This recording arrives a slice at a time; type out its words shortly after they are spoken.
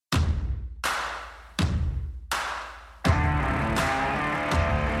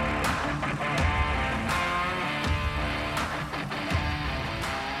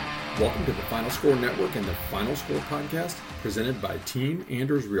Welcome to the Final Score Network and the Final Score podcast presented by Team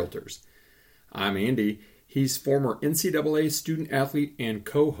Anders Realtors. I'm Andy. He's former NCAA student athlete and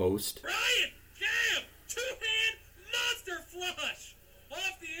co-host. Ryan, jam, two-hand monster flush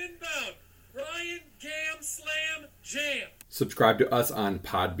off the inbound. Ryan, gam, slam, jam. Subscribe to us on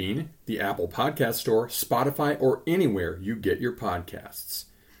Podbean, the Apple Podcast Store, Spotify, or anywhere you get your podcasts.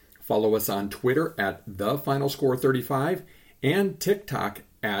 Follow us on Twitter at TheFinalScore35 and TikTok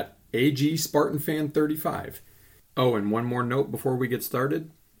at AGSpartanFan35. Oh, and one more note before we get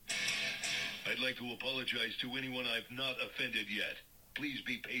started. I'd like to apologize to anyone I've not offended yet. Please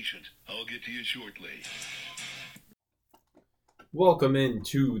be patient. I'll get to you shortly. Welcome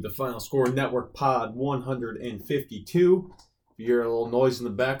into the Final Score Network Pod 152. If you hear a little noise in the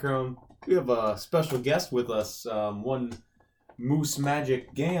background, we have a special guest with us. One Moose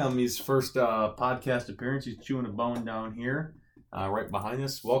Magic Gam, his first podcast appearance. He's chewing a bone down here, right behind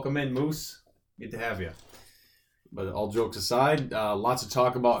us. Welcome in, Moose. Good to have you. But all jokes aside, lots to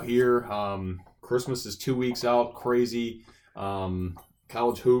talk about here. Christmas is 2 weeks out, crazy.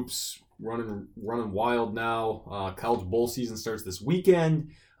 College hoops running wild now. College bowl season starts this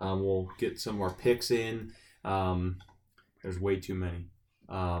weekend. We'll get some of our picks in. There's way too many.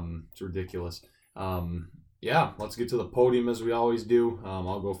 It's ridiculous. Yeah, let's get to the podium as we always do.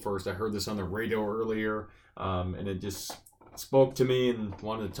 I'll go first. I heard this on the radio earlier, and it just spoke to me and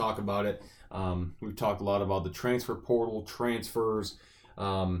wanted to talk about it. We've talked a lot about the transfer portal, transfers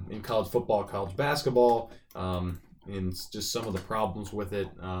in college football, college basketball, and just some of the problems with it,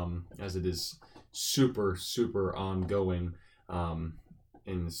 as it is super, super ongoing.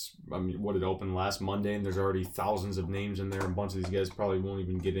 What it opened last Monday, and there's already thousands of names in there. A bunch of these guys probably won't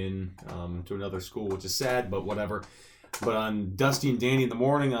even get in to another school, which is sad, but whatever. But on Dusty and Danny in the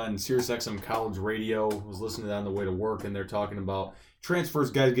morning on SiriusXM College Radio, I was listening to that on the way to work, and they're talking about transfers,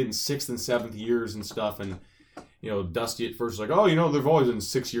 guys getting 6th and 7th years and stuff. And, Dusty at first was like, they've always been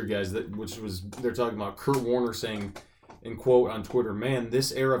 6-year guys, they're talking about Kurt Warner saying, in quote on Twitter, man,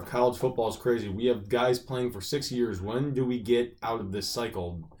 this era of college football is crazy. We have guys playing for 6 years. When do we get out of this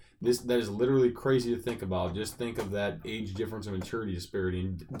cycle? That is literally crazy to think about. Just think of that age difference and maturity disparity.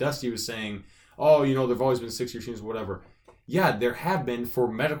 And Dusty was saying, they've always been 6-year teams, whatever. Yeah, there have been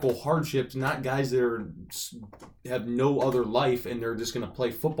for medical hardships, not guys that have no other life and they're just going to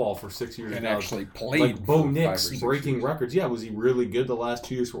play football for 6 years. And actually played. Like Bo Nix breaking records. Yeah, was he really good the last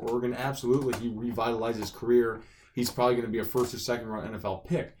 2 years for Oregon? Absolutely. He revitalized his career. He's probably going to be a first or second round NFL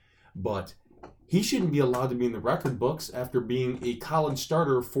pick. But he shouldn't be allowed to be in the record books after being a college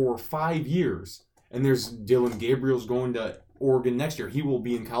starter for 5 years. And there's Dylan Gabriel's going to Oregon next year. He will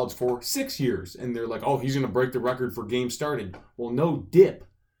be in college for 6 years. And they're like, he's going to break the record for games started. Well, no dip.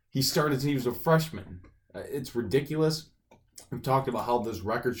 He started since he was a freshman. It's ridiculous. We've talked about how this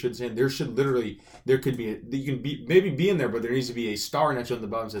record should stand. You can be in there, but there needs to be a star next to on the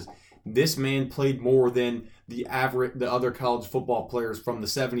bottom that says, this man played more than the other college football players from the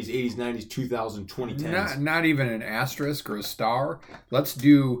 70s, 80s, 90s, 2000s, 2010s. Not even an asterisk or a star. Let's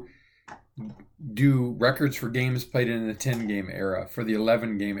do records for games played in the 10-game era, for the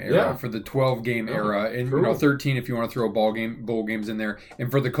 11-game era, for the 12-game era, and 13 if you want to throw bowl games in there, and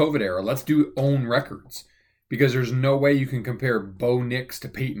for the COVID era. Let's do own records, because there's no way you can compare Bo Nix to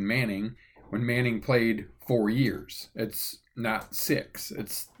Peyton Manning when Manning played 4 years. It's not 6.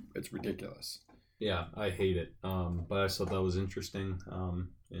 It's ridiculous. Yeah, I hate it. But I just thought that was interesting,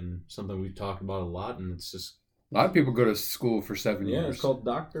 and something we've talked about a lot, and it's just... A lot of people go to school for 7 years. Yeah, it's called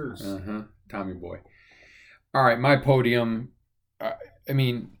doctors. Tommy boy. All right, my podium.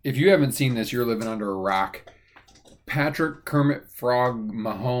 If you haven't seen this, you're living under a rock. Patrick Kermit Frog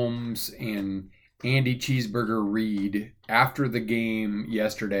Mahomes and Andy Cheeseburger Reed, after the game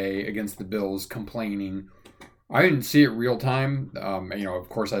yesterday against the Bills, complaining. I didn't see it real time. Of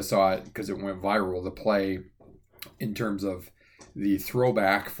course I saw it because it went viral, the play, in terms of the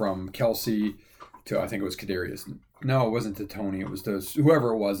throwback from Kelsey to, I think it was Kadarius. No, it wasn't to Tony. It was to whoever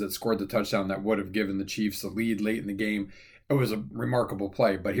it was that scored the touchdown that would have given the Chiefs the lead late in the game. It was a remarkable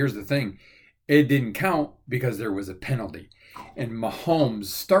play. But here's the thing. It didn't count because there was a penalty. And Mahomes,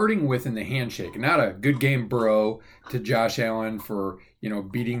 starting with in the handshake, not a good game, bro, to Josh Allen for,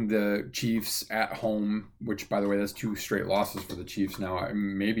 beating the Chiefs at home, which, by the way, that's 2 straight losses for the Chiefs now.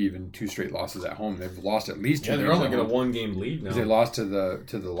 Maybe even 2 straight losses at home. They've lost at least 2 games. They're only got a 1-game lead now. They lost to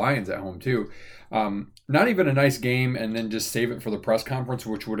the Lions at home, too. Not even a nice game, and then just save it for the press conference,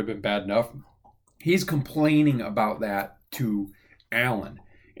 which would have been bad enough. He's complaining about that to Allen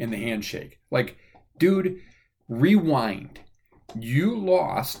in the handshake. Like, dude, rewind. You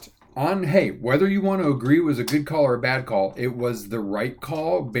lost hey, whether you want to agree it was a good call or a bad call, it was the right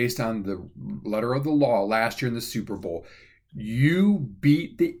call based on the letter of the law last year in the Super Bowl. You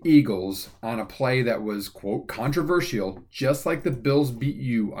beat the Eagles on a play that was, quote, controversial, just like the Bills beat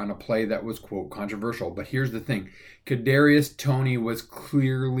you on a play that was, quote, controversial. But here's the thing. Kadarius Toney was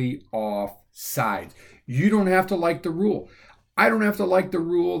clearly offside. You don't have to like the rule. I don't have to like the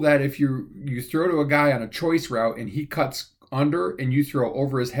rule that if you throw to a guy on a choice route and he cuts under and you throw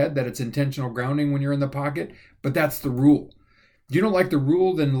over his head, that it's intentional grounding when you're in the pocket. But that's the rule. If you don't like the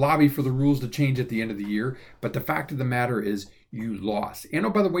rule, then lobby for the rules to change at the end of the year. But the fact of the matter is you lost. And oh,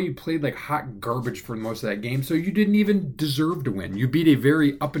 by the way, you played like hot garbage for most of that game, so you didn't even deserve to win. You beat a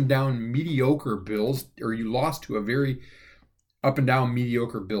very up and down mediocre Bills, or you lost to a very up and down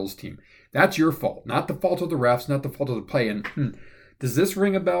mediocre Bills team. That's your fault. Not the fault of the refs, not the fault of the play. And does this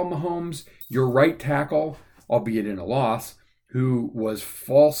ring a bell, Mahomes? Your right tackle, albeit in a loss, who was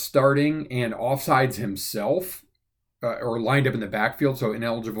false starting and offsides himself, or lined up in the backfield, so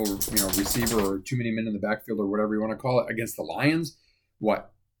ineligible, receiver or too many men in the backfield or whatever you want to call it, against the Lions.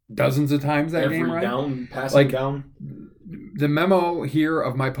 What, dozens of times that game, right? Down, passing down. The memo here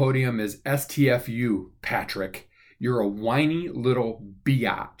of my podium is STFU, Patrick. You're a whiny little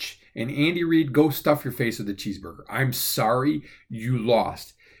biatch. And Andy Reid, go stuff your face with a cheeseburger. I'm sorry you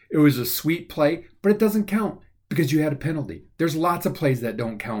lost. It was a sweet play, but it doesn't count because you had a penalty. There's lots of plays that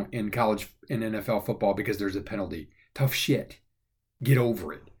don't count in college and NFL football because there's a penalty. Tough shit. Get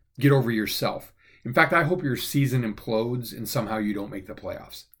over it. Get over yourself. In fact, I hope your season implodes and somehow you don't make the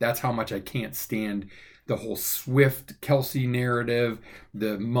playoffs. That's how much I can't stand the whole Swift, Kelsey narrative,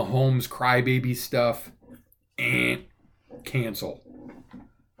 the Mahomes crybaby stuff. Cancel.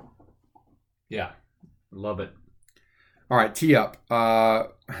 Yeah. Love it. All right, tee up.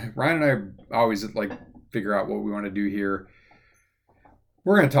 Ryan and I always figure out what we want to do here.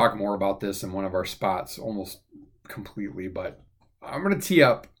 We're going to talk more about this in one of our spots almost completely, but I'm going to tee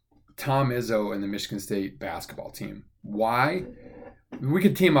up Tom Izzo and the Michigan State basketball team. Why? We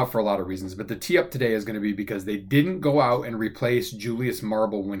could team up for a lot of reasons, but the tee up today is going to be because they didn't go out and replace Julius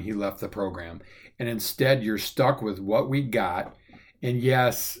Marble when he left the program. And instead, you're stuck with what we got. And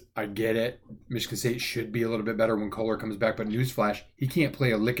yes, I get it. Michigan State should be a little bit better when Kohler comes back, but newsflash, he can't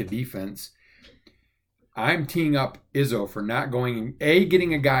play a lick of defense. I'm teeing up Izzo for not going,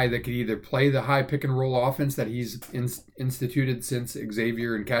 getting a guy that could either play the high pick and roll offense that he's instituted since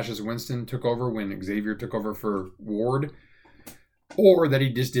Xavier and Cassius Winston took over when Xavier took over for Ward, or that he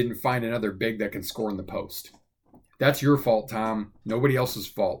just didn't find another big that can score in the post. That's your fault, Tom. Nobody else's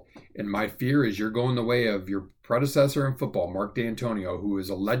fault. And my fear is you're going the way of your predecessor in football, Mark D'Antonio, who is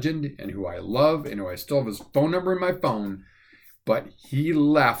a legend and who I love and who I still have his phone number in my phone. But he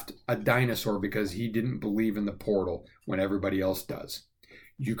left a dinosaur because he didn't believe in the portal when everybody else does.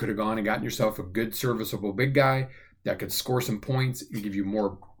 You could have gone and gotten yourself a good, serviceable big guy that could score some points and give you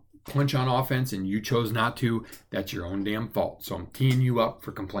more punch on offense, and you chose not to. That's your own damn fault. So I'm teeing you up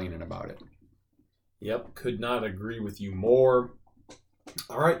for complaining about it. Yep, could not agree with you more.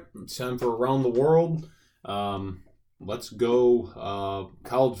 All right, it's time for Around the World. Let's go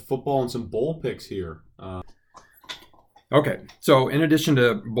college football and some bowl picks here. Okay, so in addition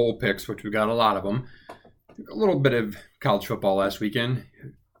to bowl picks, which we got a lot of them, a little bit of college football last weekend,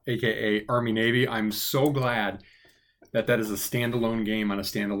 aka Army-Navy. I'm so glad that is a standalone game on a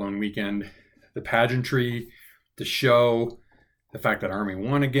standalone weekend. The pageantry, the show, the fact that Army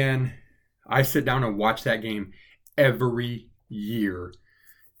won again. I sit down and watch that game every year.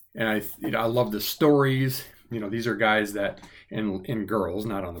 And I love the stories. These are guys that, and girls,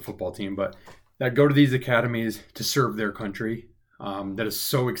 not on the football team, but that go to these academies to serve their country. That is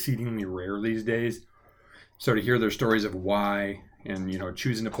so exceedingly rare these days. So to hear their stories of why and,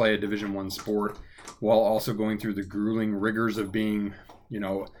 choosing to play a Division I sport while also going through the grueling rigors of being,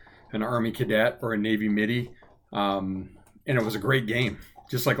 an Army cadet or a Navy Midi. And it was a great game.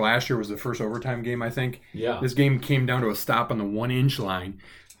 Just like last year was the first overtime game, I think. Yeah. This game came down to a stop on the 1-inch line.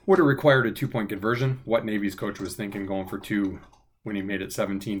 Would have required a 2-point conversion. What Navy's coach was thinking going for 2 when he made it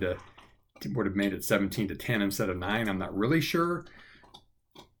 17-10 instead of 9. I'm not really sure.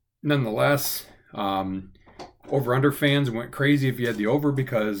 Nonetheless, over-under fans went crazy if you had the over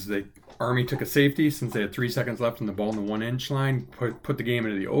because the Army took a safety since they had 3 seconds left on the ball on the 1-inch line, put the game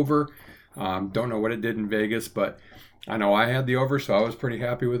into the over. Don't know what it did in Vegas, but I know I had the over, so I was pretty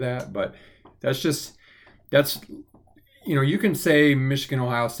happy with that. But you can say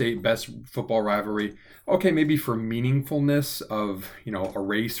Michigan-Ohio State, best football rivalry. Okay, maybe for meaningfulness of, a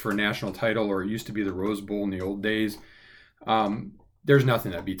race for a national title, or it used to be the Rose Bowl in the old days. There's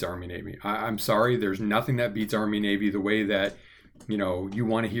nothing that beats Army-Navy. I'm sorry, there's nothing that beats Army-Navy the way that You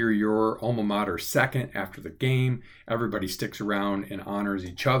want to hear your alma mater second after the game. Everybody sticks around and honors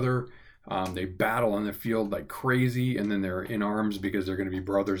each other. They battle on the field like crazy, and then they're in arms because they're going to be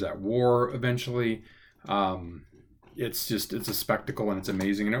brothers at war eventually. It's a spectacle, and it's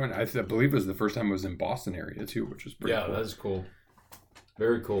amazing. And I believe it was the first time it was in Boston area too, which was pretty cool. Yeah, that's cool.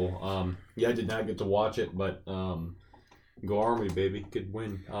 Very cool. I did not get to watch it, but go Army, baby. Good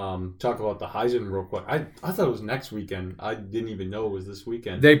win. Talk about the Heisman real quick. I thought it was next weekend. I didn't even know it was this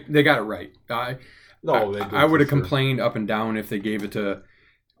weekend. They got it right. I would have sure. complained up and down if they gave it to,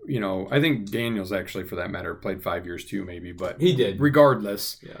 I think Daniels actually, for that matter, played 5 years too, maybe. But he did.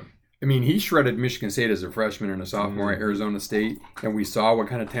 Regardless. Yeah. I mean, he shredded Michigan State as a freshman and a sophomore at Arizona State, and we saw what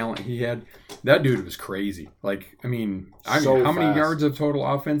kind of talent he had. That dude was crazy. How many yards of total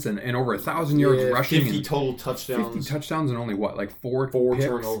offense and over 1,000 yards rushing? 50 total touchdowns. 50 touchdowns and only four picks?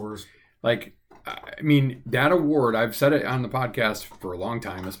 Turnovers. That award, I've said it on the podcast for a long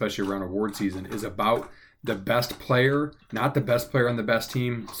time, especially around award season, is about the best player, not the best player on the best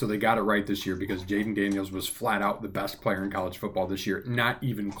team. So they got it right this year because Jaden Daniels was flat out the best player in college football this year. Not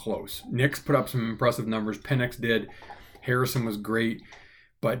even close. Nix put up some impressive numbers. Penix did. Harrison was great.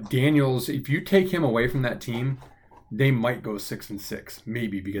 But Daniels, if you take him away from that team, they might go 6-6,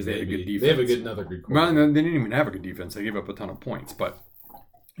 maybe, because they had a good defense. They have another good quarterback. Well, they didn't even have a good defense. They gave up a ton of points, but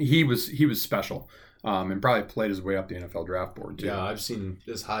he was special. And probably played his way up the NFL draft board too. Yeah, I've seen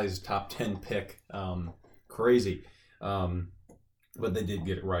as high as top 10 pick. Crazy. But they did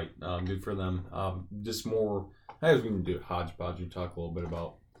get it right. Good for them. Just more, I was going to do a hodgepodge and talk a little bit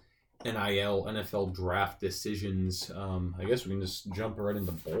about NIL, NFL draft decisions. I guess we can just jump right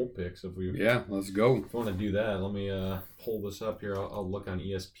into bowl picks if we. Yeah, let's go. If you want to do that, let me pull this up here. I'll look on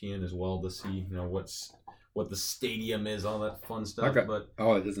ESPN as well to see what the stadium is, all that fun stuff. Okay. But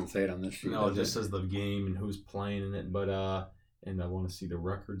it doesn't say it on this sheet. No, it just says the game and who's playing in it. But and I want to see the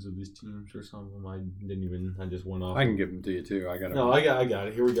records of these teams or something. I just went off. I can give them to you too. I got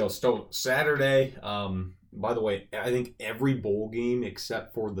it. Here we go. So Saturday. By the way, I think every bowl game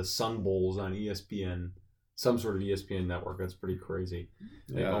except for the Sun Bowls on ESPN, some sort of ESPN network. That's pretty crazy.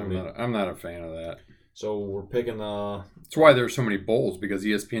 Yeah, I'm not a fan of that. So we're picking. That's why there's so many bowls, because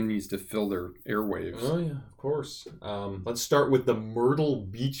ESPN needs to fill their airwaves. Oh yeah, of course. Let's start with the Myrtle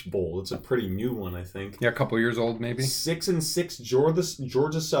Beach Bowl. It's a pretty new one, I think. Yeah, a couple years old, maybe. 6-6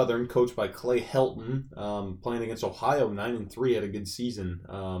 Georgia Southern, coached by Clay Helton, playing against Ohio. 9-3, had a good season.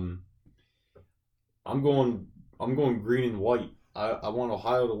 I'm going green and white. I want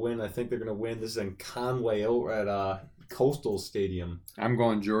Ohio to win. I think they're going to win. This is in Conway over at Coastal Stadium. I'm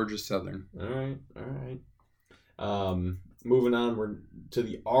going Georgia Southern. All right. Moving on, we're to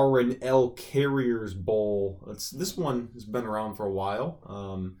the R&L Carriers Bowl. This one has been around for a while.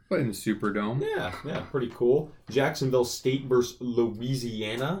 Played in the Superdome. Yeah, pretty cool. Jacksonville State versus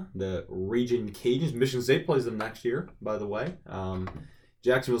Louisiana, the Raging Cajuns. Michigan State plays them next year, by the way.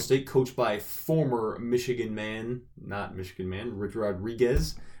 Jacksonville State, coached by former Rich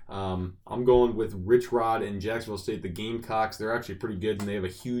Rodriguez. I'm going with Rich Rod and Jacksonville State, the Gamecocks. They're actually pretty good, and they have a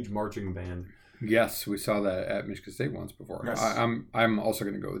huge marching band. Yes, we saw that at Michigan State once before. Yes. I'm also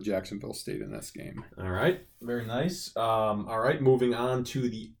going to go with Jacksonville State in this game. All right, very nice. All right, moving on to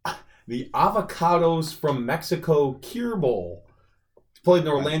the Avocados from Mexico Cure Bowl. Played in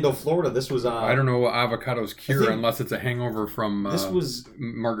Orlando, Florida. This was I don't know what avocados cure unless it's a hangover from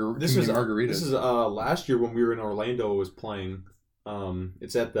margaritas. This is last year when we were in Orlando. It was playing.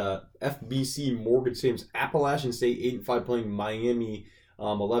 It's at the FBC Morgan Stadium's Appalachian State 8-5 playing Miami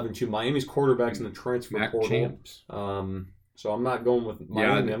 11-2. Miami's quarterbacks in the transfer portal. Champs. So I'm not going with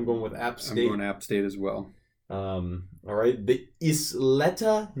Miami. I'm going with App State. I'm going App State as well. All right, the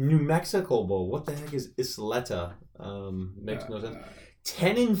Isleta, New Mexico Bowl. What the heck is Isleta? Makes no sense.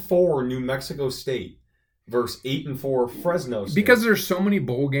 10-4 New Mexico State versus 8-4 Fresno State. Because there's so many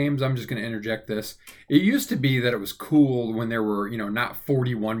bowl games, I'm just going to interject this. It used to be that it was cool when there were, not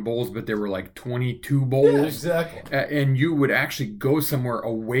 41 bowls, but there were like 22 bowls. Yeah, exactly. And you would actually go somewhere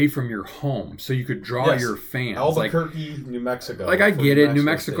away from your home so you could draw your fans. Albuquerque, New Mexico. I get it. New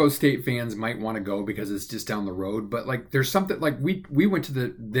Mexico State fans might want to go because it's just down the road. But there's something we went to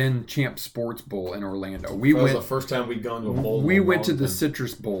the then Champ Sports Bowl in Orlando. That was the first time we'd gone to a bowl. We went to the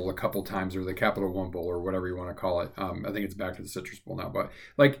Citrus Bowl a couple times, or the Capital One Bowl, or whatever you want to call it. I think it's back to the Citrus Bowl now. But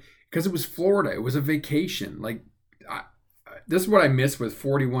because it was Florida, it was a vacation. This is what I miss with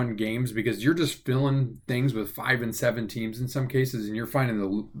 41 games, because you're just filling things with 5 and 7 teams in some cases, and you're finding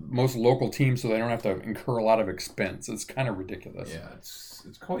the most local teams so they don't have to incur a lot of expense. It's kind of ridiculous. Yeah,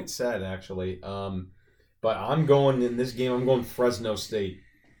 it's quite sad actually. But I'm going in this game. I'm going Fresno State.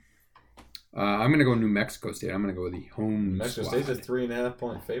 I'm going to go New Mexico State. I'm going to go with the home New Mexico squad. State's a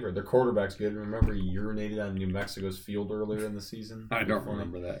 3.5-point favorite. Their quarterback's good. Remember he urinated on New Mexico's field earlier in the season? I don't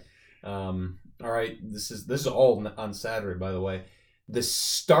remember that. All right, this is all on Saturday, by the way. The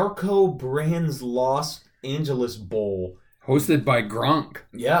Starco Brands Los Angeles Bowl. Hosted by Gronk.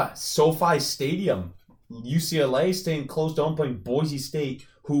 Yeah, SoFi Stadium. UCLA staying close to home, playing Boise State,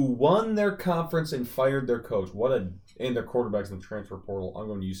 who won their conference and fired their coach. And their quarterbacks in the transfer portal. I'm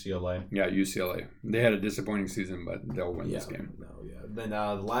going to UCLA. Yeah, UCLA. They had a disappointing season, but they'll win this game. Then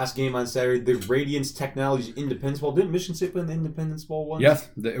the last game on Saturday, the Radiance Technologies Independence Bowl. Didn't Michigan State play in the Independence Bowl once? Yes,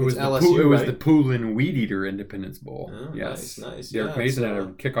 it was LSU, the Poulin Weed Eater Independence Bowl. Oh, yes, nice. Derek Mason had a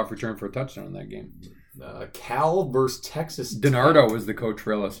kickoff return for a touchdown in that game. Cal versus Texas Tech. DiNardo was the coach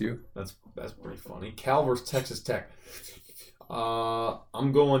for LSU. That's pretty funny. Cal versus Texas Tech.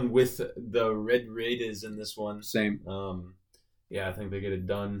 I'm going with the Red Raiders in this one. Same. Yeah, I think they get it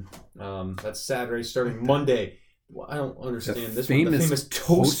done. That's Saturday, starting Monday. Well, I don't understand this one. The famous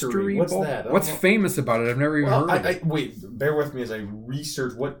toastery. What's bowl? that? What's famous about it? I've never even heard of it. Wait, bear with me as I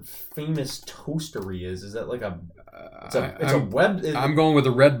research what famous toastery is. Is that like a? It's a web. I'm going with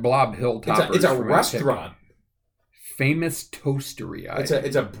the Red Blob Hilltoppers. It's a restaurant. Famous toastery.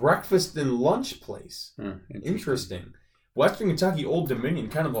 It's a breakfast and lunch place. Interesting. Western Kentucky Old Dominion,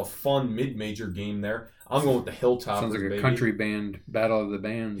 kind of a fun mid-major game there. I'm going with the Hilltoppers, Sounds like a baby. Country band, battle of the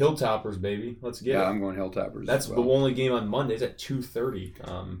bands. Hilltoppers, baby. Let's get it. Yeah, I'm going Hilltoppers. That's the only game on Mondays at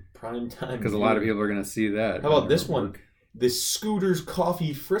 2:30, prime time. Because a lot of people are going to see that. How about this one? The Scooters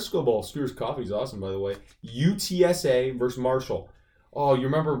Coffee Frisco Bowl. Scooters Coffee is awesome, by the way. UTSA versus Marshall. Oh, you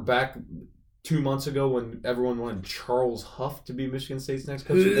remember back 2 months ago when everyone wanted Charles Huff to be Michigan State's next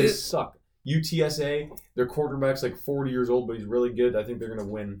coach? They suck. UTSA, their quarterback's like 40 years old, but he's really good. I think they're going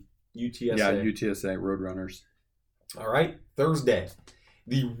to win. UTSA. Yeah, UTSA, Roadrunners. All right, Thursday.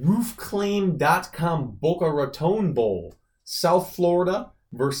 The roofclaim.com Boca Raton Bowl. South Florida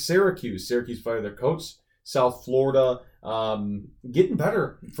versus Syracuse. Syracuse fired their coach. South Florida getting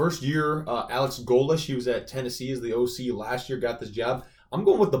better. First year, Alex Golesh, he was at Tennessee as the OC last year, got this job. I'm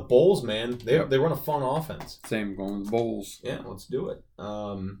going with the Bulls, man. They run a fun offense. Same, going with the Bulls. Yeah, let's do it.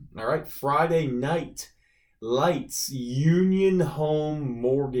 All right, Friday night. Lights, Union Home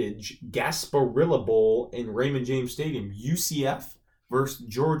Mortgage, Gasparilla Bowl in Raymond James Stadium. UCF versus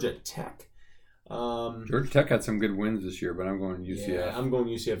Georgia Tech. Georgia Tech had some good wins this year, but I'm going UCF. Yeah, I'm going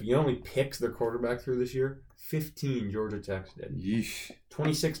UCF. You know how many picks their quarterback threw this year? 15 Georgia Tech did. Yeesh.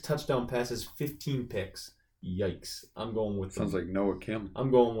 26 touchdown passes, 15 picks. Yikes. I'm going with... Sounds like Noah Kim. I'm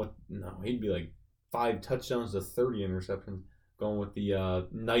going with... No, he'd be like 5 touchdowns to 30 interceptions. Going with the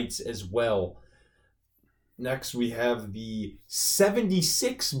Knights as well. Next, we have the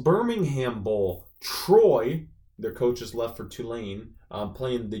 76 Birmingham Bowl. Troy, their coaches left for Tulane,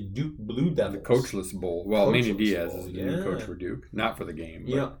 playing the Duke Blue Devils. The Coachless Bowl. Well, Manny Diaz is the new coach yeah. for Duke. Not for the game.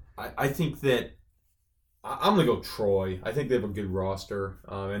 But. Yeah, I think that I'm going to go Troy. I think they have a good roster,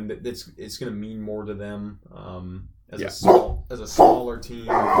 and it's going to mean more to them as a smaller team.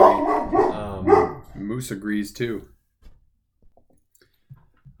 Moose agrees too.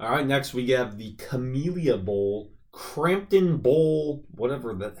 All right, next we have the Camellia Bowl, Crampton Bowl,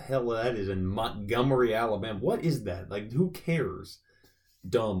 whatever the hell that is, in Montgomery, Alabama. What is that? Like, who cares?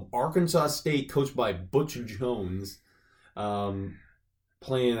 Dumb. Arkansas State, coached by Butch Jones,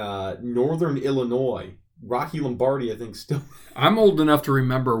 playing Northern Illinois. Rocky Lombardi, I think, still. I'm old enough to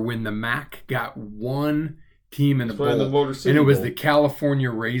remember when the MAC got one team in the bowl, and it was the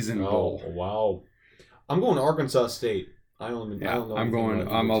California Raisin Bowl. Oh, wow. I'm going to Arkansas State. I don't know.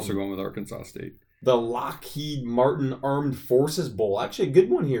 I'm also going with Arkansas State. The Lockheed Martin Armed Forces Bowl. Actually, a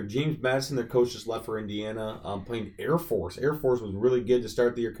good one here. James Madison, their coach, just left for Indiana, playing Air Force. Air Force was really good to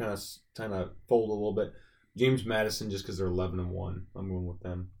start the year, kind of fold a little bit. James Madison, just because they're 11-1. I'm going with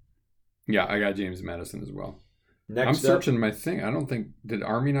them. Yeah, I got James Madison as well. I'm searching my thing. I don't think, did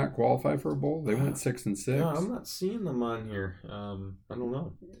Army not qualify for a bowl? They went 6-6. No, I'm not seeing them on here. I don't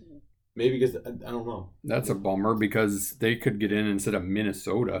know. Maybe because I don't know. That's a bummer because they could get in instead of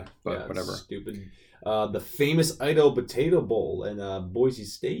Minnesota, but whatever. Stupid. The famous Idaho Potato Bowl in Boise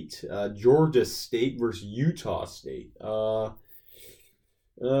State. Georgia State versus Utah State.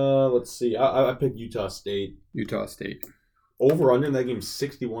 Let's see. I picked Utah State. Utah State. Over under in that game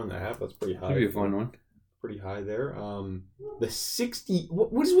 61.5. That's pretty high. That'd be a fun one. Pretty high there. The 60.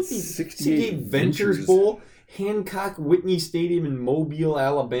 What is with the 68 Ventures Bowl? Hancock Whitney Stadium in Mobile,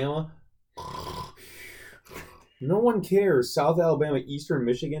 Alabama. No one cares. South Alabama, Eastern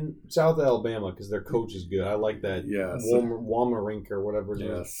Michigan, South Alabama, because their coach is good. I like that. Yeah, Walmarink or whatever it is.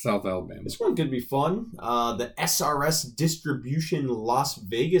 Yeah, South Alabama. This one could be fun. The SRS Distribution Las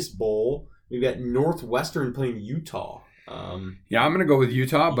Vegas Bowl We've got Northwestern playing Utah. Yeah, I'm going to go with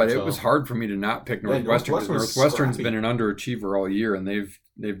Utah, but it was hard for me to not pick Northwestern because Northwestern's been an underachiever all year, and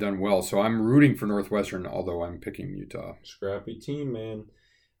they've done well. So I'm rooting for Northwestern, although I'm picking Utah. Scrappy team, man.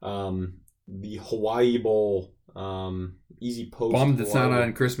 The Hawaii Bowl, easy post. Bummed it's not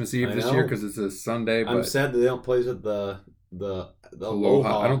on Christmas Eve this year because it's a Sunday. But I'm sad that they don't play at the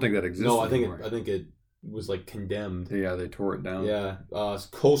Aloha. I don't think that exists. No, anymore. I think it was like condemned. Yeah, they tore it down. Yeah,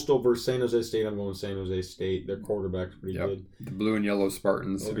 Coastal versus San Jose State. I'm going San Jose State. Their quarterback's pretty good. The blue and yellow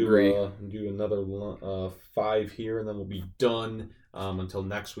Spartans. We'll agree. Do another 5 here, and then we'll be done until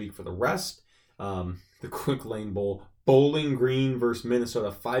next week for the rest. The Quick Lane Bowl. Bowling Green versus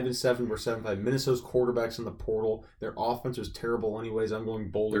Minnesota. 5-7 versus 7-5. Minnesota's quarterback's in the portal. Their offense was terrible anyways. I'm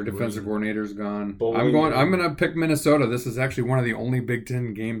going Bowling Green. Their defensive coordinator's gone. I'm going to pick Minnesota. This is actually one of the only Big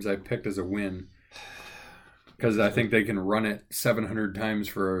Ten games I picked as a win. Because I think they can run it 700 times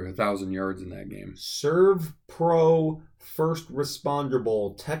for 1,000 yards in that game. Serve Pro First Responder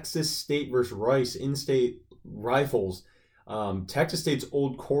Bowl. Texas State versus Rice. In-state rifles. Texas State's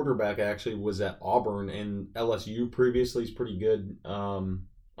old quarterback actually was at Auburn and LSU previously. He's pretty good. I'm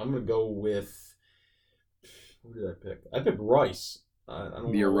going to go with... Who did I pick? I picked Rice. I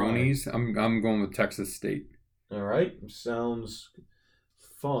don't the know Aronis? I'm going with Texas State. All right. Sounds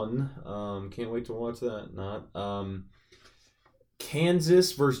fun. Can't wait to watch that.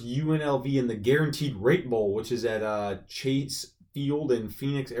 Kansas versus UNLV in the Guaranteed Rate Bowl, which is at Chase Field in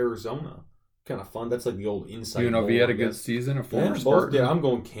Phoenix, Arizona. Kind of fun. That's like the old Insight UNLV Bowl, had a good season, a former Spartan. Spartan. I'm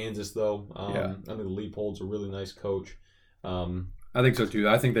going Kansas, though. Yeah. I think Leipold's a really nice coach. I think so, too.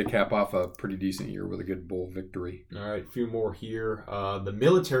 I think they cap off a pretty decent year with a good bowl victory. All right, a few more here. The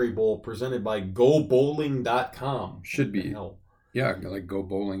Military Bowl presented by GoBowling.com. Should be. Hell. Yeah, like go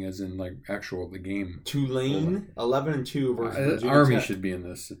bowling as in like the game. Tulane, 11-2 versus Virginia Army Tech. should be in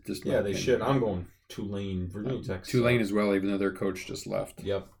this. Just Yeah, they should. I'm going Tulane, Virginia Tech. Tulane as well, even though their coach just left.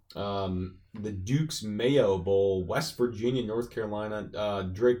 Yep. The Duke's Mayo Bowl, West Virginia, North Carolina.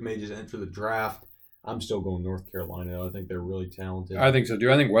 Drake may just enter the draft. I'm still going North Carolina. I think they're really talented. I think so,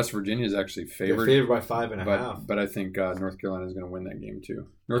 too. I think West Virginia is actually favored. They're favored by 5.5. But I think North Carolina is going to win that game, too.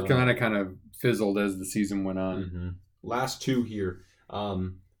 North Carolina kind of fizzled as the season went on. Mm-hmm. Last 2 here.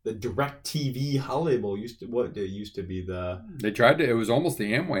 The DirecTV Holiday Bowl used to be the. They tried to. It was almost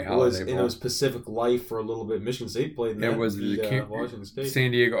the Amway Holiday Bowl. And it was Pacific Life for a little bit. Michigan State played in that. It was Washington State. San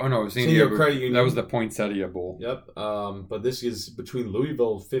Diego. Oh no, San Diego Credit Union. That was the Poinsettia Bowl. Yep. But this is between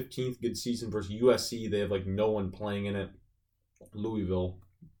Louisville 15th good season versus USC. They have like no one playing in it. Louisville,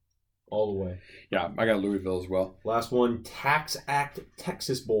 all the way. Yeah, I got Louisville as well. Last one, Tax Act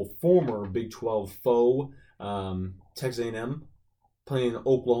Texas Bowl. Former Big 12 foe, Texas A&M. Playing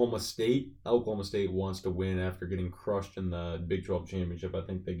Oklahoma State. Oklahoma State wants to win after getting crushed in the Big 12 championship. I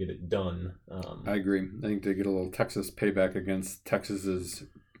think they get it done. I agree. I think they get a little Texas payback against Texas's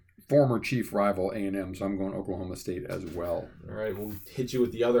former chief rival A&M. So I'm going Oklahoma State as well. All right, we'll hit you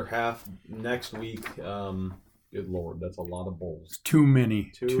with the other half next week. Good Lord, that's a lot of bowls. Too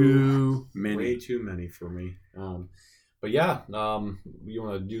many. Too many. Way too many for me. But yeah, we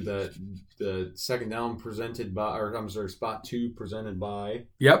want to do the second down presented by, or I'm sorry, spot 2 presented by.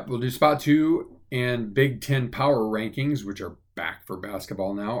 Yep, we'll do spot 2 and Big Ten Power Rankings, which are back for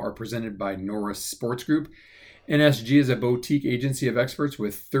basketball now, are presented by Norris Sports Group. NSG is a boutique agency of experts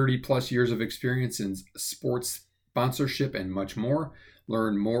with 30 plus years of experience in sports sponsorship and much more.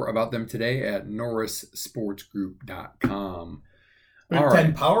 Learn more about them today at norrissportsgroup.com. Big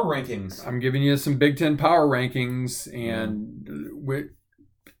Ten Power Rankings. I'm giving you some Big Ten Power Rankings, and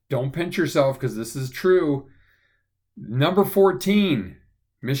don't pinch yourself because this is true. Number 14,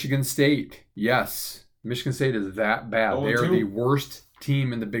 Michigan State. Yes, Michigan State is that bad. They are the worst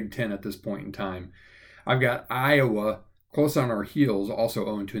team in the Big Ten at this point in time. I've got Iowa close on our heels, also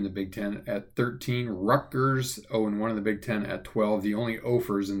 0-2 in the Big Ten at 13. Rutgers 0-1 in the Big Ten at 12, the only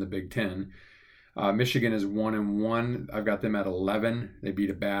offers in the Big Ten. Michigan is 1-1. I've got them at 11. They beat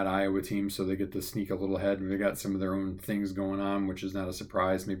a bad Iowa team, so they get to sneak a little ahead. They got some of their own things going on, which is not a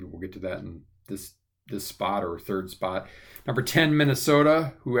surprise. Maybe we'll get to that in this spot or third spot. Number 10,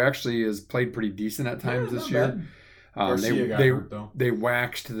 Minnesota, who actually has played pretty decent at times this year. They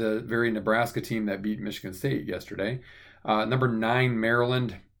waxed the very Nebraska team that beat Michigan State yesterday. Number 9,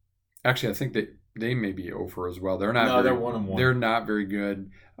 Maryland. Actually, I think they may be over as well. They're not. They're 1-1. They're not very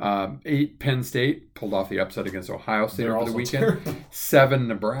good. 8, Penn State pulled off the upset against Ohio State over the weekend. Terrible. 7,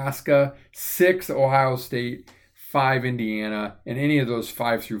 Nebraska. 6, Ohio State. 5, Indiana. And any of those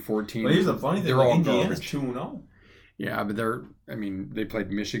 5 through 14. But here's the funny thing: they're all Indiana's garbage. 2-0. Yeah, but they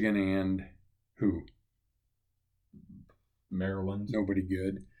played Michigan and who? Maryland. Nobody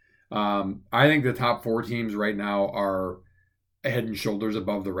good. I think the top 4 teams right now are head and shoulders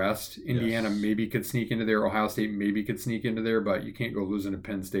above the rest. Indiana maybe could sneak into there. Ohio State maybe could sneak into there, but you can't go losing to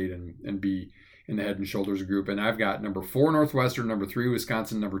Penn State and be in the head and shoulders group. And I've got number 4 Northwestern, number 3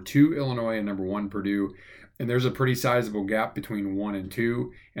 Wisconsin, number 2 Illinois, and number 1 Purdue. And there's a pretty sizable gap between 1 and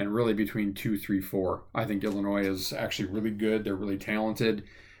 2, and really between 2, 3, 4. I think Illinois is actually really good. They're really talented.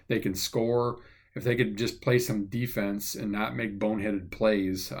 They can score. If they could just play some defense and not make boneheaded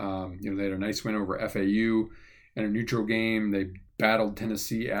plays, they had a nice win over FAU in a neutral game. They battled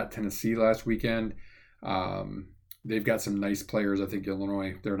Tennessee at Tennessee last weekend. They've got some nice players. I think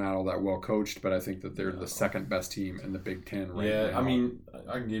Illinois, they're not all that well coached, but I think that they're the second best team in the Big Ten right now. Yeah, I mean,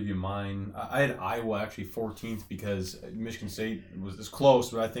 I can give you mine. I had Iowa actually 14th because Michigan State was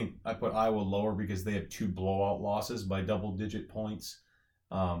close, but I think I put Iowa lower because they had 2 blowout losses by double-digit points,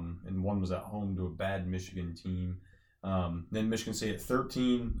 and one was at home to a bad Michigan team. Then Michigan State at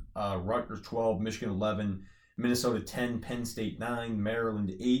 13, Rutgers 12, Michigan 11, Minnesota 10, Penn State 9,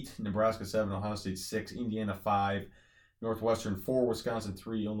 Maryland 8, Nebraska 7, Ohio State 6, Indiana 5, Northwestern 4, Wisconsin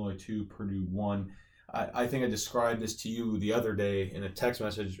 3, Illinois 2, Purdue 1. I think I described this to you the other day in a text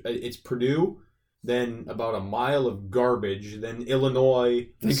message. It's Purdue, then about a mile of garbage, then Illinois,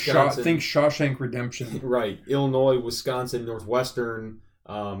 Wisconsin. Think Shawshank Redemption. Right. Illinois, Wisconsin, Northwestern,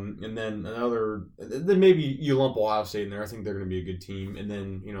 and then then maybe you lump Ohio State in there. I think they're going to be a good team. And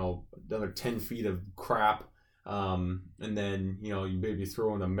then, another 10 feet of crap. And then, you maybe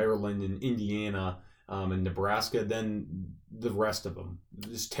throw in a Maryland and Indiana and Nebraska, then the rest of them.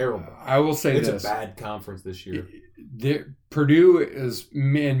 It's terrible. I will say it's a bad conference this year. Purdue is,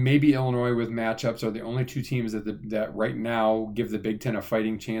 and maybe Illinois with matchups are the only 2 teams that right now give the Big Ten a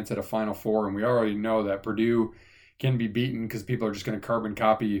fighting chance at a Final Four. And we already know that Purdue can be beaten because people are just going to carbon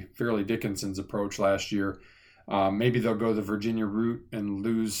copy Fairleigh Dickinson's approach last year. Maybe they'll go the Virginia route and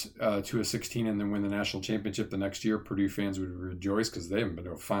lose to a 16 and then win the national championship the next year. Purdue fans would rejoice because they haven't been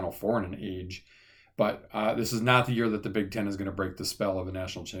to a Final Four in an age. But this is not the year that the Big Ten is going to break the spell of a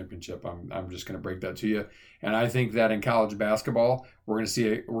national championship. I'm just going to break that to you. And I think that in college basketball, we're going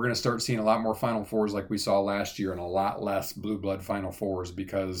to start seeing a lot more Final Fours like we saw last year, and a lot less blue blood Final Fours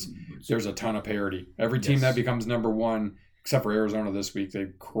because there's a ton of parity. Every team that becomes number 1, except for Arizona this week, they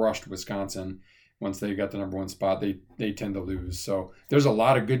crushed Wisconsin. Once they got the number 1 spot, they tend to lose. So there's a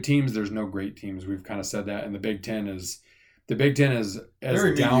lot of good teams. There's no great teams. We've kind of said that. And the Big Ten is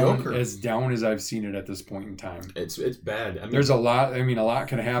as down as I've seen it at this point in time. It's bad. I mean, there's a lot. I mean, a lot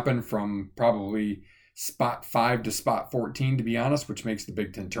can happen from probably spot 5 to spot 14, to be honest, which makes the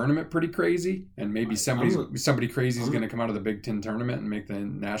Big Ten tournament pretty crazy. And maybe somebody crazy is going to come out of the Big Ten tournament and make the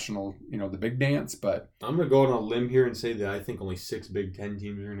national, the big dance. But I'm going to go on a limb here and say that I think only 6 Big Ten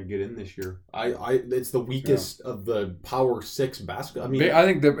teams are going to get in this year. It's the weakest of the Power 6 basketball. I mean, I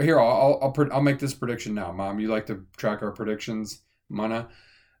think that here I'll make this prediction now. Mom, you like to track our predictions, Mana.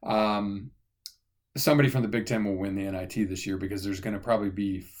 Somebody from the Big Ten will win the NIT this year because there's going to probably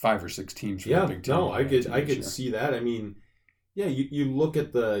be 5 or 6 teams from the Big Ten. I could see that. I mean, you look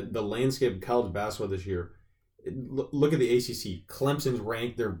at the landscape of college basketball this year. Look at the ACC. Clemson's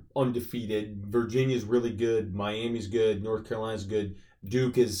ranked; they're undefeated. Virginia's really good. Miami's good. North Carolina's good.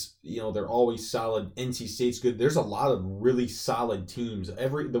 Duke is, they're always solid. NC State's good. There's a lot of really solid teams.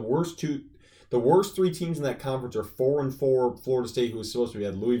 The worst 3 teams in that conference are 4-4. Florida State, who was supposed to be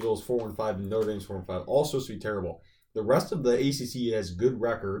at Louisville's 4-5, and Notre Dame's 4-5. All supposed to be terrible. The rest of the ACC has good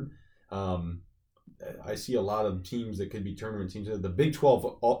record. I see a lot of teams that could be tournament teams. The Big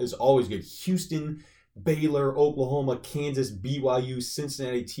 12 is always good. Houston, Baylor, Oklahoma, Kansas, BYU,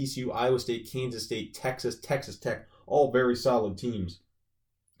 Cincinnati, TCU, Iowa State, Kansas State, Texas, Texas Tech, all very solid teams.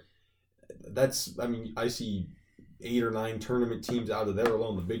 I see 8 or 9 tournament teams out of there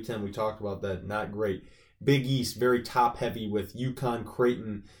alone. The Big Ten, we talked about that, not great. Big East, very top-heavy with UConn,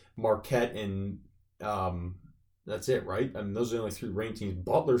 Creighton, Marquette, and that's it, right? I mean, those are the only 3 ranked teams.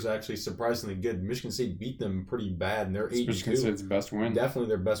 Butler's actually surprisingly good. Michigan State beat them pretty bad, and they're 8-2. Michigan State's best win. Definitely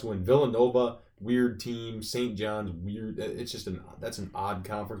their best win. Villanova, weird team. St. John's, weird. It's just that's an odd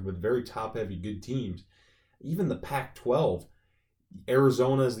conference, but very top-heavy, good teams. Even the Pac-12,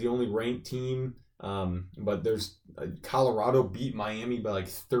 Arizona is the only ranked team. But there's Colorado beat Miami by like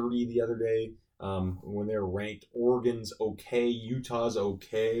 30 the other day when they were ranked. Oregon's okay. Utah's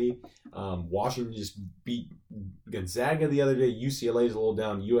okay. Washington just beat Gonzaga the other day. UCLA's a little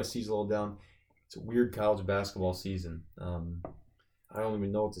down. USC's a little down. It's a weird college basketball season. I don't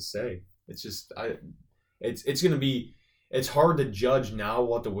even know what to say. It's just it's going to be. It's hard to judge now.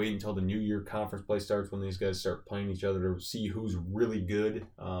 We'll have to wait until the New Year conference play starts when these guys start playing each other to see who's really good.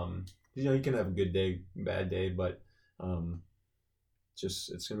 You can have a good day, bad day, but it's it's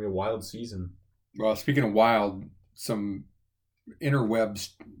going to be a wild season. Well, speaking of wild, some interwebs,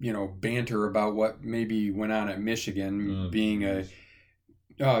 banter about what maybe went on at Michigan being a.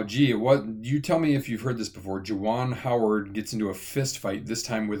 Oh, gee, you tell me if you've heard this before. Juwan Howard gets into a fist fight, this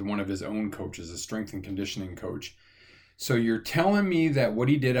time with one of his own coaches, a strength and conditioning coach. So you're telling me that what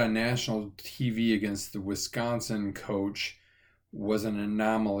he did on national TV against the Wisconsin coach was an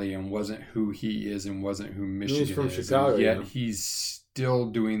anomaly and wasn't who he is and wasn't who Michigan He's from is. Chicago, and yet yeah. he's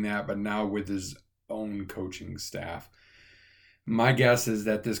still doing that, but now with his own coaching staff. My guess is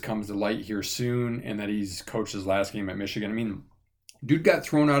that this comes to light here soon and that he's coached his last game at Michigan. I mean, dude got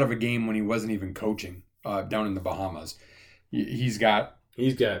thrown out of a game when he wasn't even coaching down in the Bahamas. He's got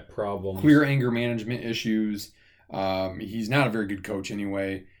problems. Clear anger management issues. He's not a very good coach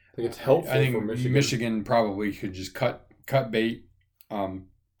anyway. I think it's helpful I think for Michigan. Michigan probably could just cut bait,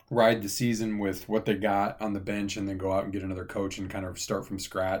 ride the season with what they got on the bench, and then go out and get another coach and kind of start from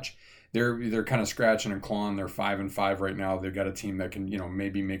scratch. They're kind of scratching and clawing. They're 5-5 right now. They've got a team that can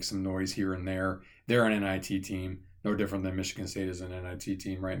maybe make some noise here and there. They're an NIT team, no different than Michigan State is an NIT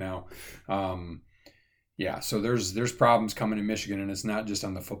team right now. Yeah, so there's problems coming in Michigan, and it's not just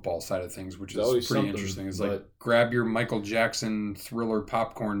on the football side of things, which is pretty interesting. It's like grab your Michael Jackson Thriller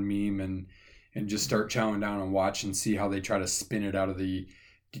popcorn meme and just start chowing down and watch and see how they try to spin it out of the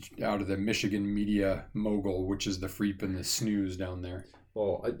Michigan media mogul, which is the Freep and the Snooze down there.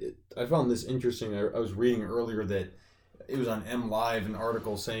 Well, I found this interesting. I was reading earlier that it was on M Live, an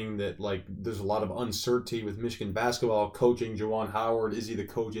article saying that like there's a lot of uncertainty with Michigan basketball coaching. Juwan Howard, is he the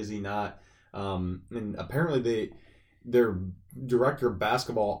coach? Is he not? And apparently their director of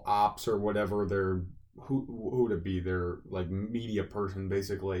basketball ops or whatever, who would it be? Their like media person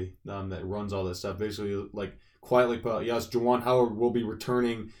basically that runs all this stuff. Basically, like quietly put out, yes, Juwan Howard will be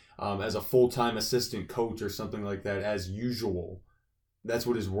returning as a full-time assistant coach or something like that as usual. That's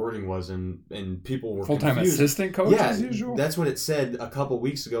what his wording was, and people were full-time confused. Assistant coach as usual. That's what it said a couple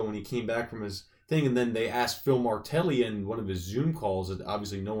weeks ago when he came back from his thing, and then they asked Phil Martelli in one of his Zoom calls. That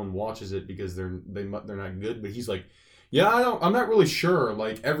obviously no one watches it because they're not good. But he's like, yeah, I'm not really sure.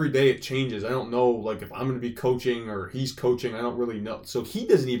 Like every day it changes. I don't know. Like if I'm going to be coaching or he's coaching, I don't really know. So he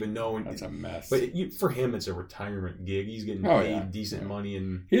doesn't even know. And that's a mess. But for him, it's a retirement gig. He's getting paid decent money,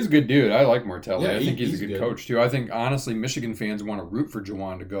 and he's a good dude. I like Martelli. Yeah, I think he's a good coach too. I think honestly, Michigan fans want to root for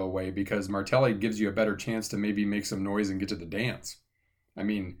Juwan to go away because Martelli gives you a better chance to maybe make some noise and get to the dance. I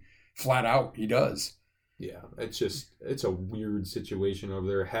mean, flat out, he does. Yeah, it's a weird situation over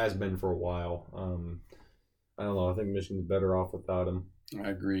there. It has been for a while. I don't know. I think Michigan's better off without him. I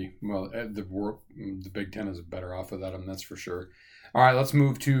agree. Well, the Big Ten is better off without him, that's for sure. All right, let's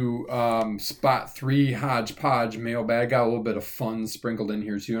move to spot 3, hodgepodge mailbag. Got a little bit of fun sprinkled in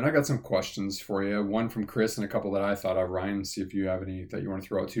here too, and I got some questions for you. One from Chris and a couple that I thought of. Ryan, see if you have any that you want to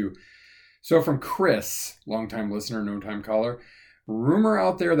throw out too. So from Chris, longtime listener, no-time caller. Rumor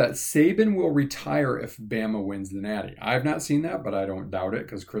out there that Saban will retire if Bama wins the Natty. I've not seen that, but I don't doubt it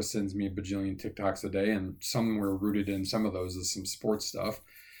because Chris sends me a bajillion TikToks a day, and somewhere rooted in some of those is some sports stuff.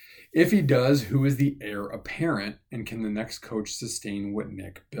 If he does, who is the heir apparent, and can the next coach sustain what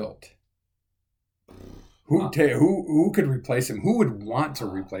Nick built? Who could replace him? Who would want to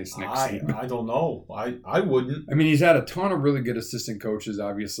replace Nick Saban? I don't know. I wouldn't. I mean, he's had a ton of really good assistant coaches.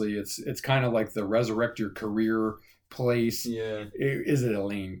 Obviously, it's kind of like the resurrect your career place. Yeah. Is it a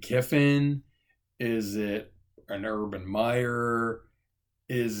Lane Kiffin? Is it an Urban Meyer?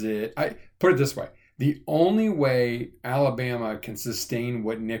 I put it this way. The only way Alabama can sustain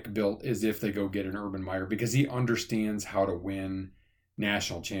what Nick built is if they go get an Urban Meyer because he understands how to win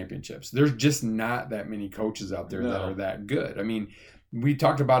national championships. There's just not that many coaches out there that are that good. I mean, we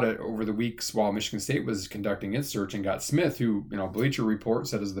talked about it over the weeks while Michigan State was conducting its search and got Smith, who, Bleacher Report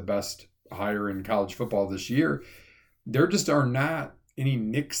said is the best hire in college football this year. There just are not any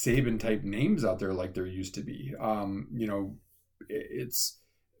Nick Saban type names out there like there used to be. It's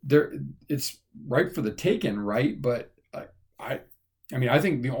ripe for the taking, right? But I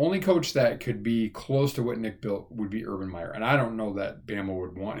think the only coach that could be close to what Nick built would be Urban Meyer. And I don't know that Bama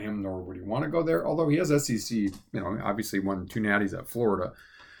would want him, nor would he want to go there, although he has SEC, obviously won 2 natties at Florida.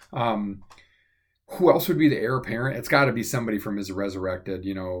 Who else would be the heir apparent? It's got to be somebody from his resurrected,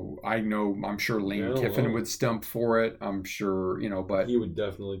 I'm sure Lane Kiffin would stump for it. I'm sure, but he would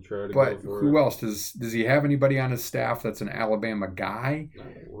definitely try to but go for who it. else? Does he have anybody on his staff that's an Alabama guy? Not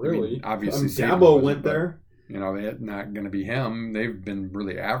really. I mean, obviously, Dabo went there. It's not going to be him. They've been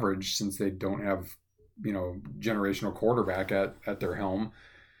really average since they don't have, generational quarterback at their helm.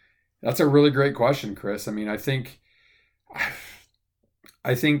 That's a really great question, Chris. I mean, I think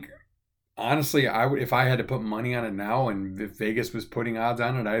honestly, I would, if I had to put money on it now, and if Vegas was putting odds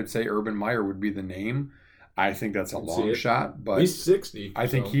on it, I would say Urban Meyer would be the name. I think that's a long shot, but he's 60. I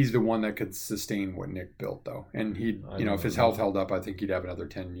think he's the one that could sustain what Nick built, though. And he'd, if his health held up, I think he'd have another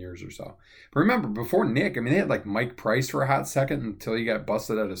 10 years or so. But remember, before Nick, I mean, they had like Mike Price for a hot second until he got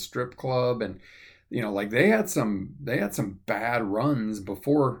busted at a strip club, and like they had some bad runs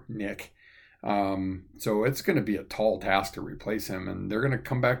before Nick. So it's going to be a tall task to replace him, and they're going to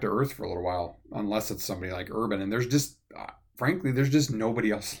come back to earth for a little while, unless it's somebody like Urban. And there's just, frankly, there's just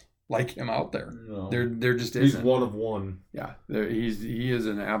nobody else like him out there. No. There just isn't. He's one of one. Yeah, he is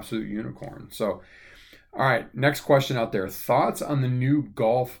an absolute unicorn. So, all right, next question out there. Thoughts on the new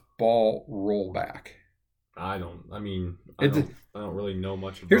golf ball rollback? I don't really know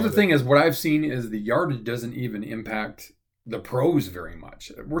much about it. Here's the thing is, what I've seen is the yardage doesn't even impact the pros very much.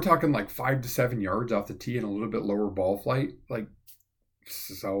 We're talking like 5 to 7 yards off the tee and a little bit lower ball flight. Like,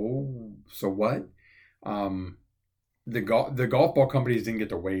 so what? The golf ball companies didn't get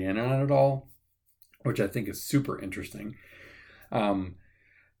to weigh in on it at all, which I think is super interesting.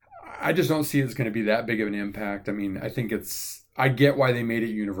 I just don't see it's going to be that big of an impact. I mean, I get why they made it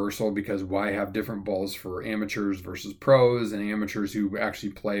universal, because why have different balls for amateurs versus pros, and amateurs who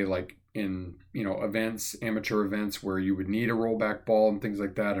actually play like in, amateur events where you would need a rollback ball and things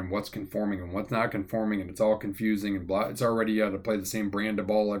like that, and what's conforming and what's not conforming, and it's all confusing and blah. It's already, you have to play the same brand of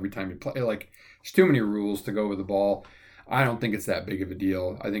ball every time you play. Like, there's too many rules to go with the ball. I don't think it's that big of a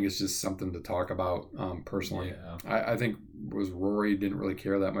deal. I think it's just something to talk about personally. Yeah. I think Rory didn't really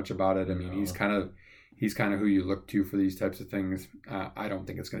care that much about it. I mean, he's kind of who you look to for these types of things. I don't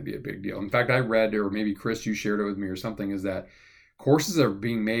think it's going to be a big deal. In fact, I read, or maybe Chris, you shared it with me or something, is that courses are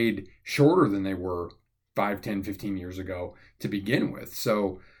being made shorter than they were 5, 10, 15 years ago to begin with.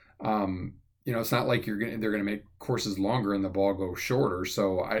 So, it's not like they're going to make courses longer and the ball go shorter.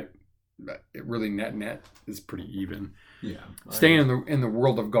 So it really net is pretty even. Yeah. Staying in the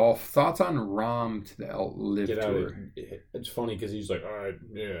world of golf, thoughts on Rahm to the LIV Tour? It's funny because he's like, all right,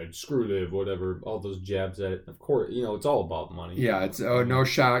 yeah, screw LIV, whatever. All those jabs at it. Of course, it's all about money. Yeah, it's no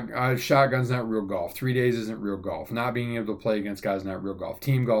shotgun's not real golf. 3 days isn't real golf. Not being able to play against guys not real golf.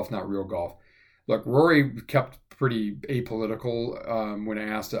 Team golf not real golf. Look, Rory kept pretty apolitical when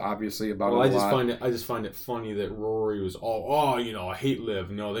asked, obviously, about it a lot. I just find it funny that Rory was I hate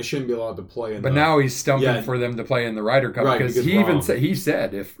LIV. No, they shouldn't be allowed to play in. But now he's stumping for them to play in the Ryder Cup, because he even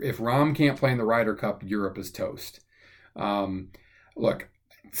said if Rahm can't play in the Ryder Cup, Europe is toast. Look,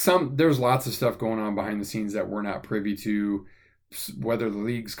 there's lots of stuff going on behind the scenes that we're not privy to. Whether the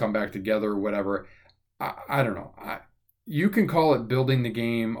leagues come back together or whatever, I don't know. You can call it building the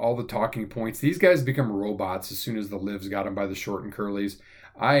game, all the talking points. These guys become robots as soon as the LIVs got them by the short and curlies.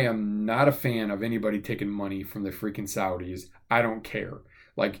 I am not a fan of anybody taking money from the freaking Saudis. I don't care.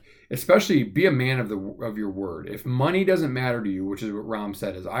 Like, especially be a man of your word. If money doesn't matter to you, which is what Rahm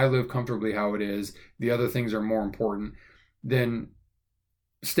said, is I live comfortably how it is, the other things are more important, then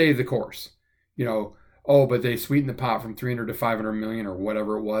stay the course. But they sweetened the pot from 300 to 500 million or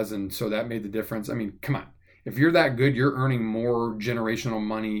whatever it was, and so that made the difference. I mean, come on. If you're that good, you're earning more generational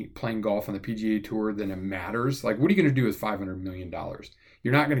money playing golf on the PGA Tour than it matters. Like, what are you going to do with $500 million?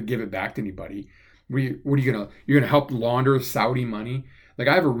 You're not going to give it back to anybody. What are you going to? You're going to help launder Saudi money? Like,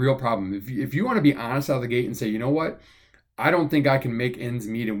 I have a real problem. If you want to be honest out of the gate and say, you know what? I don't think I can make ends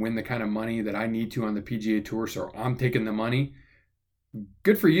meet and win the kind of money that I need to on the PGA Tour, so I'm taking the money.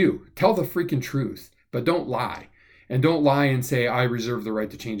 Good for you. Tell the freaking truth, but don't lie. And don't lie and say, I reserve the right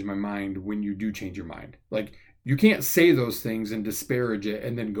to change my mind when you do change your mind. Like, you can't say those things and disparage it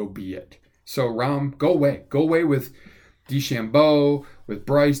and then go be it. So, Rahm, go away. Go away with DeChambeau, with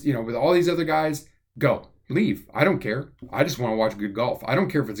Bryce, with all these other guys. Go. Leave. I don't care. I just want to watch good golf. I don't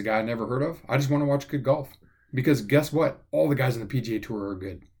care if it's a guy I never heard of. I just want to watch good golf. Because guess what? All the guys on the PGA Tour are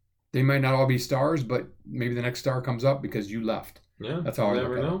good. They might not all be stars, but maybe the next star comes up because you left. Yeah, that's all I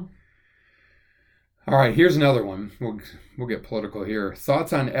never know. All right, here's another one. We'll get political here.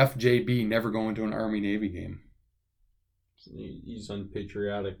 Thoughts on FJB never going to an Army-Navy game? He's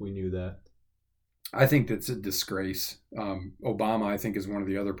unpatriotic. We knew that. I think that's a disgrace. Obama, I think, is one of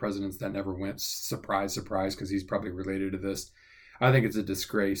the other presidents that never went. Surprise, surprise, because he's probably related to this. I think it's a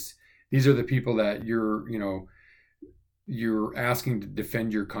disgrace. These are the people that you're asking to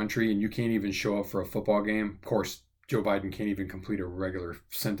defend your country, and you can't even show up for a football game. Of course, Joe Biden can't even complete a regular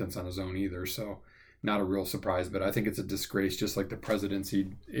sentence on his own either, so not a real surprise, but I think it's a disgrace, just like the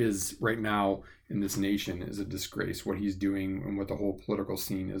presidency is right now in this nation is a disgrace. What he's doing and what the whole political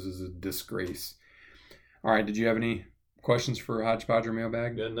scene is a disgrace. All right, did you have any questions for Hodgepodge or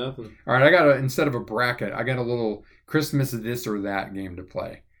Mailbag? Got nothing. All right, instead of a bracket, I got a little Christmas this or that game to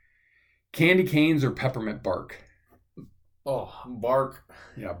play. Candy canes or peppermint bark? Oh, bark.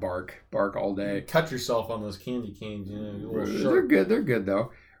 Yeah, bark all day. Cut yourself on those candy canes. You know, a little They're sharp. good. They're good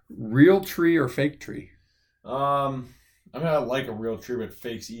though. Real tree or fake tree? I mean, I like a real tree, but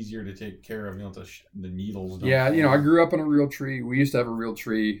fake's easier to take care of. You know, the needles. Don't Yeah, fall. I grew up on a real tree. We used to have a real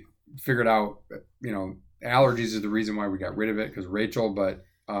tree. Figured out, allergies is the reason why we got rid of it because Rachel, but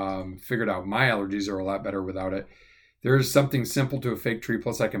figured out my allergies are a lot better without it. There's something simple to a fake tree.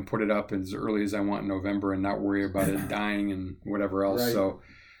 Plus, I can put it up as early as I want in November and not worry about it dying and whatever else. Right. So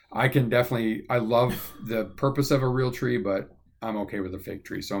I can definitely. I love the purpose of a real tree, but I'm okay with a fake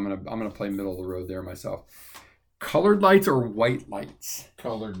tree. So I'm gonna play middle of the road there myself. Colored lights or white lights?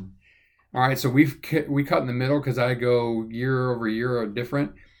 Colored. All right, so we cut in the middle because I go year over year or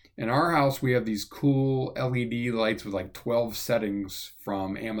different. In our house, we have these cool LED lights with like 12 settings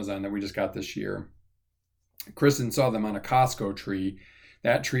from Amazon that we just got this year. Kristen saw them on a Costco tree.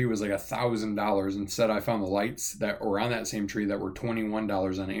 That tree was like $1,000. Instead, I found the lights that were on that same tree that were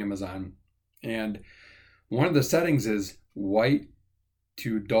 $21 on Amazon. And one of the settings is white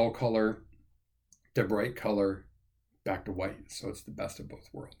to dull color to bright color back to white. So it's the best of both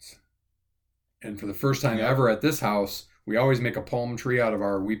worlds. And for the first time ever at this house, we always make a palm tree out of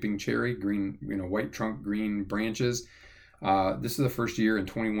our weeping cherry, green, white trunk, green branches. This is the first year in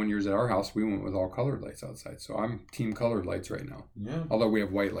 21 years at our house we went with all colored lights outside. So I'm team colored lights right now. Yeah. Although we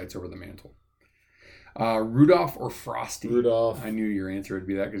have white lights over the mantle. Rudolph or Frosty? Rudolph. I knew your answer would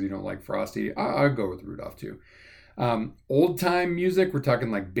be that because you don't like Frosty. I'll go with Rudolph too. Old time music, we're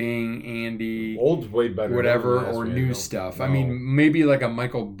talking like Bing, Andy, Old's way better. whatever, than or last new year, stuff. No. I mean, maybe like a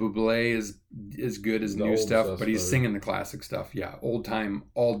Michael Bublé is as good as The new old stuff, stuff's but he's better. singing the classic stuff. Yeah, old time,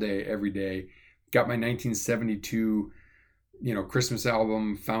 all day, every day. Got my 1972, Christmas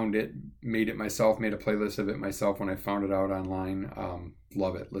album. Found it, made it myself, made a playlist of it myself when I found it out online.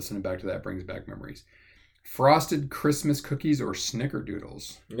 Love it. Listening back to that brings back memories. Frosted Christmas cookies or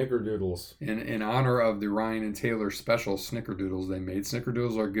Snickerdoodles? Snickerdoodles. In honor of the Ryan and Taylor special Snickerdoodles they made.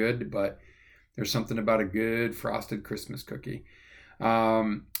 Snickerdoodles are good, but there's something about a good frosted Christmas cookie.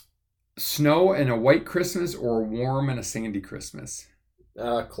 Snow and a white Christmas or warm and a sandy Christmas?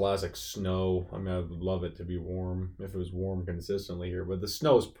 Classic snow. I mean, I would love it to be warm if it was warm consistently here, but the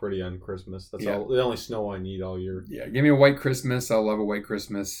snow is pretty on Christmas. That's Yeah. all the only snow I need all year. Yeah, give me a white Christmas. I love a white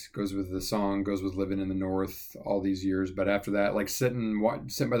Christmas. Goes with the song, goes with living in the North all these years. But after that, like sitting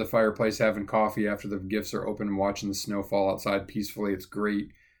by the fireplace having coffee after the gifts are open and watching the snow fall outside peacefully, it's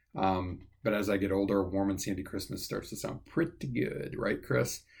great. But as I get older, warm and sandy Christmas starts to sound pretty good, right,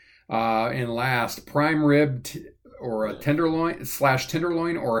 Chris? And last, prime rib or a tenderloin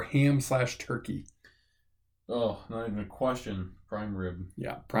or ham/turkey. Oh, not even a question. Prime rib.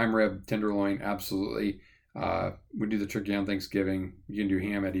 Yeah, prime rib, tenderloin, absolutely. We do the turkey on Thanksgiving. You can do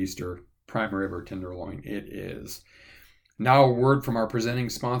ham at Easter. Prime rib or tenderloin, it is. Now a word from our presenting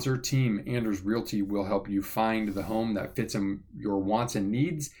sponsor, Team Anders Realty will help you find the home that fits in your wants and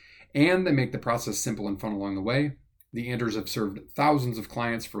needs, and they make the process simple and fun along the way. The Anders have served thousands of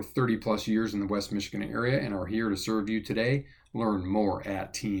clients for 30 plus years in the West Michigan area and are here to serve you today. Learn more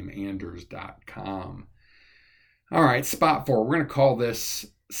at teamanders.com. All right, spot 4. We're going to call this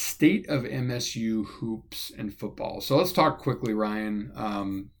State of MSU Hoops and Football. So let's talk quickly,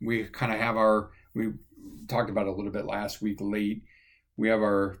 Ryan. We kind of have we talked about it a little bit last week late. We have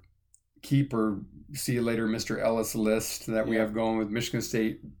our keeper, see you later, Mr. Ellis list that we have going with Michigan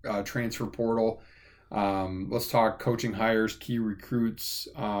State transfer portal. Let's talk coaching hires, key recruits,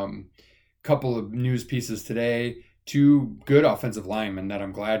 couple of news pieces today. 2 good offensive linemen that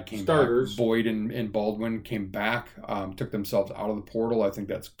I'm glad came Starters. back. Boyd and Baldwin came back, took themselves out of the portal. I think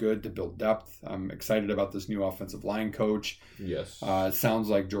that's good to build depth. I'm excited about this new offensive line coach. Yes. It sounds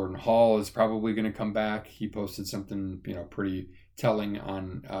like Jordan Hall is probably going to come back. He posted something, pretty telling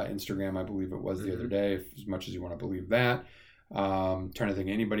on Instagram, I believe it was the other day, as much as you want to believe that. Trying to think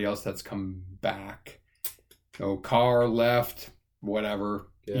of anybody else that's come back. So Carr left, whatever.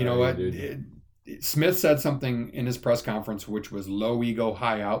 Yeah, you know what? dude. Smith said something in his press conference, which was low ego,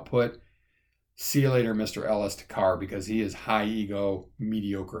 high output. See you later, Mr. Ellis to Carr, because he is high ego,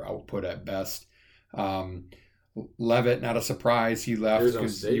 mediocre output at best. Levitt, not a surprise. He left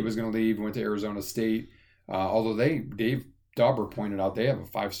because he was going to leave, went to Arizona State. Although Dave Dauber pointed out they have a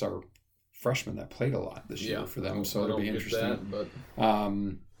 5-star freshman that played a lot this year for them. So it'll be interesting.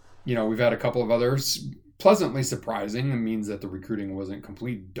 We've had a couple of others. Pleasantly surprising. It means that the recruiting wasn't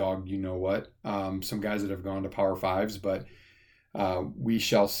complete dog what. Some guys that have gone to Power 5s, but we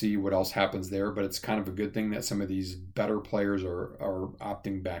shall see what else happens there. But it's kind of a good thing that some of these better players are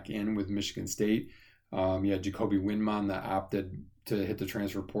opting back in with Michigan State. Jacoby Windmon that opted to hit the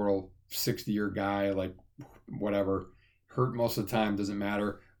transfer portal. 60-year guy, like whatever, hurt most of the time, doesn't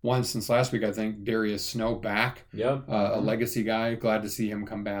matter. One since last week, I think, Darius Snow back. Yep. A legacy guy. Glad to see him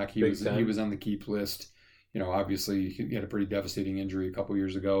come back. He Big was time. on the keep list. Obviously he had a pretty devastating injury a couple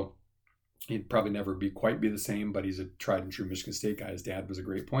years ago. He'd probably never quite be the same, but he's a tried and true Michigan State guy. His dad was a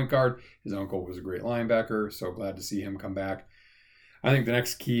great point guard. His uncle was a great linebacker. So glad to see him come back. I think the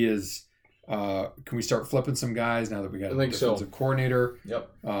next key is, can we start flipping some guys now that we got a defensive coordinator?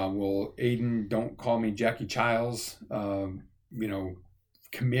 Yep. Will Aiden, don't call me Jackie Childs,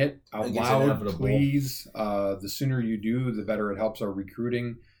 commit out loud, please. The sooner you do, the better it helps our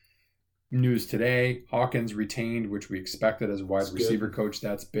recruiting. News today, Hawkins retained, which we expected as a wide receiver coach.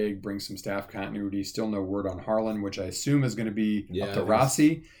 That's big. Brings some staff continuity. Still no word on Harlan, which I assume is going to be up to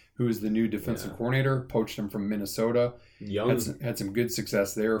Rossi, who is the new defensive coordinator. Poached him from Minnesota. Young. Had some good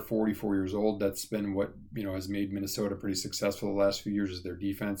success there. 44 years old. That's been what has made Minnesota pretty successful the last few years, is their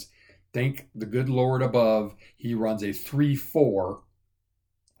defense. Thank the good Lord above, he runs a 3-4,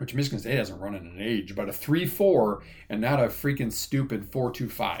 which Michigan State hasn't run in an age, but a 3-4 and not a freaking stupid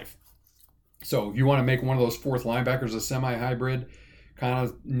 4-2-5. So if you want to make one of those fourth linebackers a semi-hybrid, kind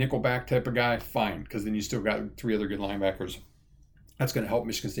of nickelback type of guy, fine, because then you still got three other good linebackers. That's going to help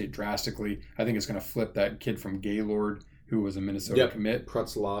Michigan State drastically. I think it's going to flip that kid from Gaylord, who was a Minnesota commit.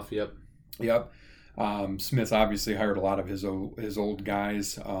 Prutzloff, Yep. Smith obviously hired a lot of his old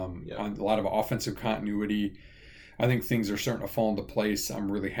guys, on a lot of offensive continuity. I think things are starting to fall into place.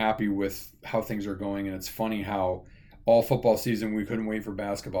 I'm really happy with how things are going, and it's funny how all football season we couldn't wait for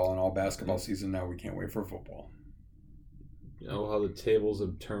basketball, and all basketball season now we can't wait for football. How the tables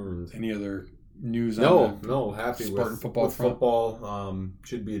have turned. Any other news on the No, happy Spartan with football front? Football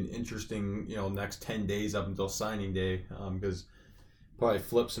should be an interesting, next 10 days up until signing day, because probably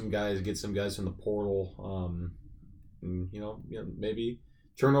flip some guys, get some guys from the portal, and, maybe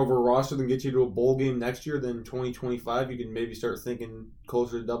turn over a roster and get you to a bowl game next year. Then 2025, you can maybe start thinking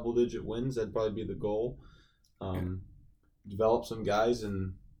closer to double-digit wins. That'd probably be the goal. Develop some guys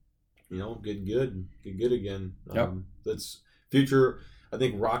and, get good again. That's future. I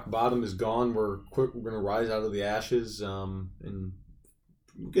think rock bottom is gone. We're going to rise out of the ashes, and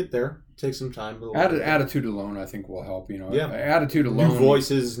we'll get there. Take some time. Attitude alone, I think, will help. Attitude alone. New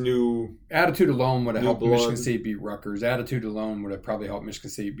voices, attitude alone would have helped blood. Michigan State beat Rutgers. Attitude alone would have probably helped Michigan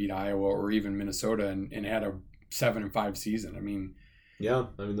State beat Iowa or even Minnesota and had a 7-5 season. I mean,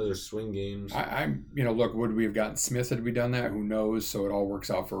 those are swing games. Look, would we have gotten Smith had we done that? Who knows? So it all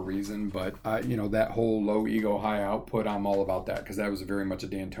works out for a reason. But, that whole low ego, high output, I'm all about that because that was very much a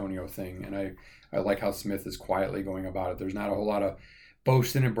D'Antonio thing. And I like how Smith is quietly going about it. There's not a whole lot of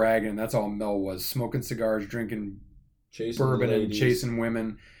boasting and bragging. That's all Mel was. Smoking cigars, drinking bourbon, and chasing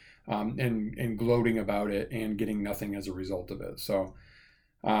women, and gloating about it and getting nothing as a result of it. So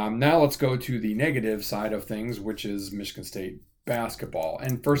now let's go to the negative side of things, which is Michigan State basketball.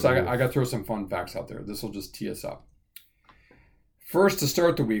 And first, I got to throw some fun facts out there. This will just tee us up. First, to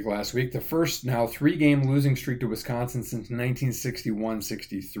start the week last week, the first now 3-game losing streak to Wisconsin since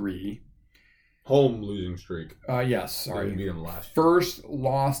 1961-63. Home losing streak. Yes, sorry. They beat them last year. First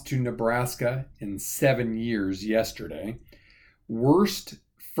loss to Nebraska in 7 years yesterday. Worst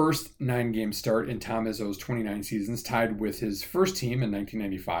first 9-game start in Tom Izzo's 29 seasons, tied with his first team in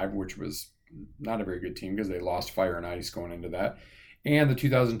 1995, which was not a very good team because they lost fire and ice going into that, and the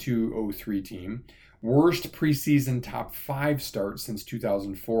 2002-03 team. Worst preseason top 5 start since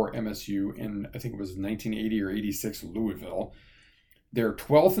 2004 MSU, and I think it was 1980 or 86 Louisville. They're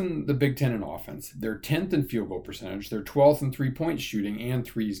 12th in the Big Ten in offense. They're 10th in field goal percentage. They're 12th in three-point shooting and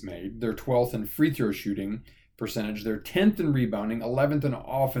threes made. They're 12th in free throw shooting percentage. They're 10th in rebounding, 11th in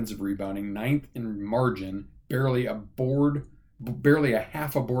offensive rebounding, 9th in margin, barely a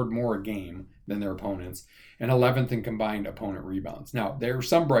half a board more a game than their opponents, and 11th in combined opponent rebounds. Now, there are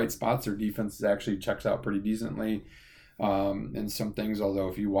some bright spots. Their defense actually checks out pretty decently in some things, although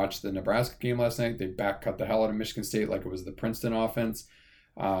if you watch the Nebraska game last night, they back-cut the hell out of Michigan State like it was the Princeton offense.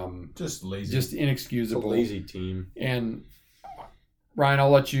 Just lazy. Just inexcusable. It's a lazy team. And Ryan,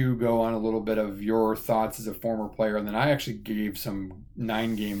 I'll let you go on a little bit of your thoughts as a former player, and then I actually gave some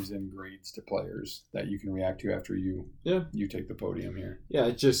 9 games in grades to players that you can react to after you take the podium here.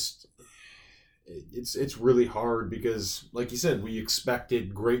 Yeah, it's really hard because, like you said, we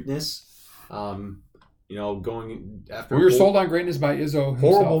expected greatness. Going after we were sold on greatness by Izzo himself.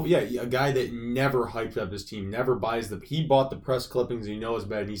 Horrible, yeah, a guy that never hyped up his team, never buys he bought the press clippings and it's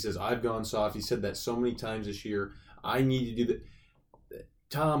bad, and he says, I've gone soft. He said that so many times this year. I need to do that.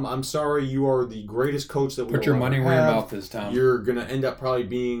 Tom, I'm sorry, you are the greatest coach that we Put your money where your mouth is, Tom. You're going to end up probably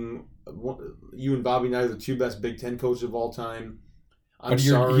being, you and Bobby Knight are the 2 best Big Ten coaches of all time.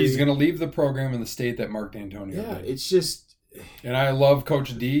 He's going to leave the program in the state that Mark D'Antonio did. It's just... And I love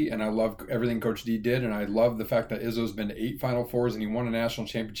Coach D, and I love everything Coach D did, and I love the fact that Izzo's been to 8 Final Fours and he won a national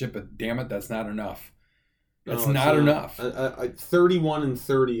championship, but damn it, that's not enough. That's not enough.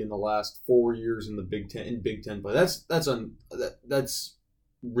 31-30 in the last 4 years in the Big Ten play. That's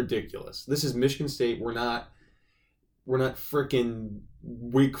ridiculous. This is Michigan State. We're not freaking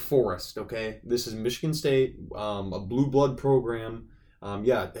Wake Forest, okay? This is Michigan State, a blue blood program.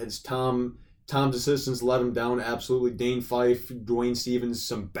 It's Tom's assistants let him down, absolutely. Dane Fife, Dwayne Stevens,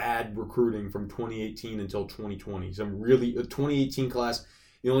 some bad recruiting from 2018 until 2020. 2018 class,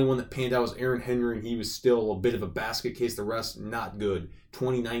 the only one that panned out was Aaron Henry, and he was still a bit of a basket case. The rest, not good.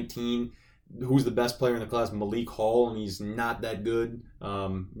 2019, who's the best player in the class? Malik Hall, and he's not that good.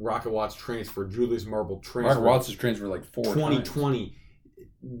 Rocket Watts transfer, Julius Marble transfer. Rocket Watts has transferred like 4 times. 2020.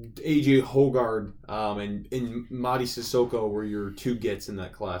 AJ Hogard and Madi Sissoko were your 2 gets in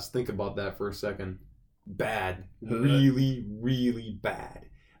that class. Think about that for a second. Bad. Really, really bad.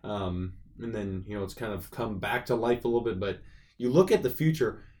 And then, it's kind of come back to life a little bit. But you look at the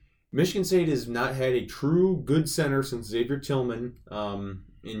future, Michigan State has not had a true good center since Xavier Tillman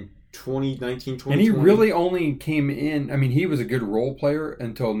in 2019, 2020. And he really only came in, he was a good role player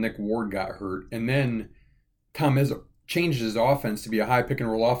until Nick Ward got hurt. And then Tom Izzo changed his offense to be a high pick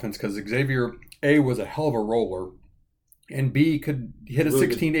and roll offense because Xavier, A, was a hell of a roller, and B, could hit a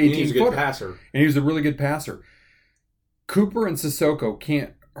 16 to 18 footer. Passer. And he was a really good passer. Cooper and Sissoko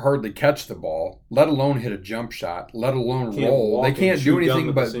can't hardly catch the ball, let alone hit a jump shot, let alone roll. They can't do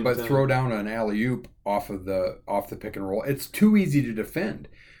anything but throw down an alley-oop off the pick and roll. It's too easy to defend.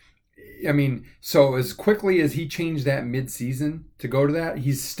 So as quickly as he changed that mid-season to go to that,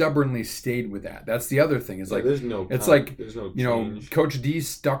 he's stubbornly stayed with that. That's the other thing. There's no change. Coach D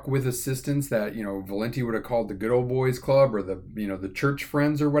stuck with assistants that, Valenti would have called the good old boys club or the church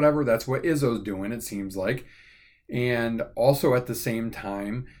friends or whatever. That's what Izzo's doing, it seems like. And also at the same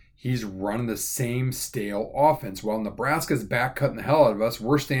time, he's running the same stale offense. While Nebraska's back cutting the hell out of us,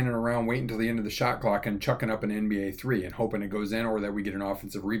 we're standing around waiting until the end of the shot clock and chucking up an NBA 3 and hoping it goes in or that we get an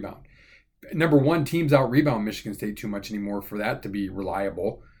offensive rebound. Number one, teams out-rebound Michigan State too much anymore for that to be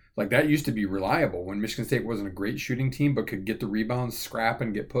reliable. Like, that used to be reliable when Michigan State wasn't a great shooting team but could get the rebounds, scrap,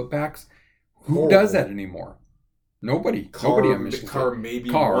 and get putbacks. Who does that anymore? Nobody. Nobody on Michigan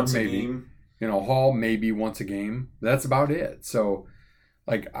State. Once a game. Hall maybe once a game. That's about it. So,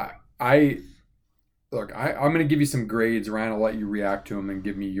 I'm going to give you some grades. Ryan, I'll let you react to them and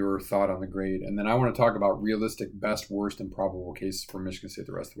give me your thought on the grade. And then I want to talk about realistic best, worst, and probable cases for Michigan State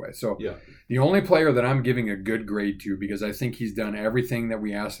the rest of the way. So The only player that I'm giving a good grade to, because I think he's done everything that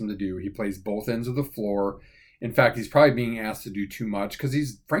we asked him to do. He plays both ends of the floor. In fact, he's probably being asked to do too much because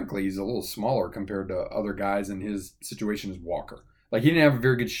he's a little smaller compared to other guys, and his situation is Walker. He didn't have a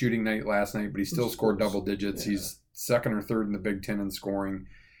very good shooting night last night, but he still scored double digits. Yeah. He's second or third in the Big Ten in scoring,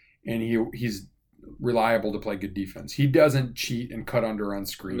 and he's reliable to play good defense. He doesn't cheat and cut under on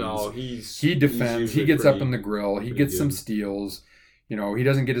screens. No, he defends. He gets up in the grill. He gets some steals. He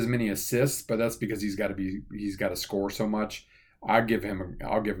doesn't get as many assists, but that's because he's got to score so much. I'll give him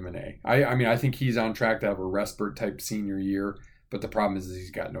an A. I think he's on track to have a Respert type senior year, but the problem is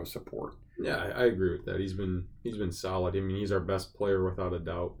he's got no support. Yeah, I agree with that. He's been solid. He's our best player without a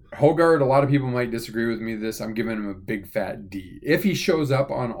doubt. Hogard, a lot of people might disagree with me this. I'm giving him a big fat D. If he shows up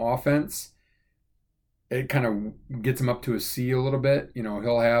on offense, it kind of gets him up to a C a little bit.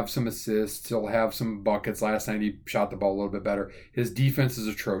 He'll have some assists. He'll have some buckets. Last night he shot the ball a little bit better. His defense is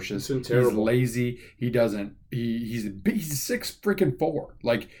atrocious. He's lazy. He's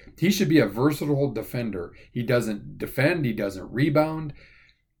 6'4". He should be a versatile defender. He doesn't defend. He doesn't rebound.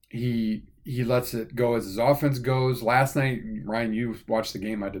 He lets it go as his offense goes. Last night, Ryan, you watched the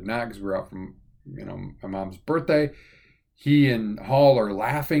game. I did not because we were out from my mom's birthday. He and Hall are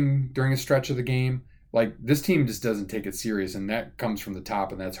laughing during a stretch of the game. This team just doesn't take it serious, and that comes from the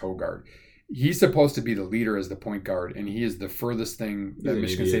top, and that's Hogard. He's supposed to be the leader as the point guard, and he is the furthest thing that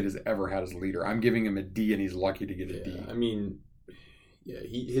Michigan State has ever had as a leader. I'm giving him a D, and he's lucky to get a D.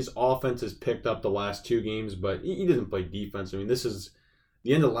 His offense has picked up the last 2 games, but he doesn't play defense. This is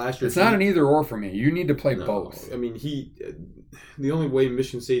the end of last year. It's not an either or for me. You need to play both. The only way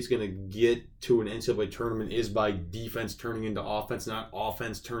Michigan State's going to get to an NCAA tournament is by defense turning into offense, not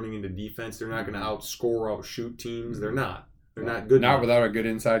offense turning into defense. They're not going to outshoot temes. They're not. They're not good enough. Not without a good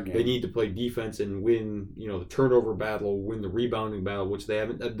inside game. They need to play defense and win, the turnover battle, win the rebounding battle, which they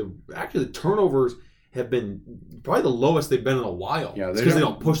haven't. The turnovers have been probably the lowest they've been in a while. Yeah, because they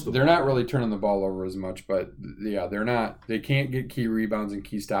don't push the ball. They're not really turning the ball over as much, but they're not. They can't get key rebounds and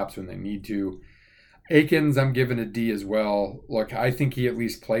key stops when they need to. Akins, I'm giving a D as well. Look, I think he at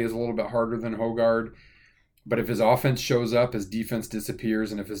least plays a little bit harder than Hogard. But if his offense shows up, his defense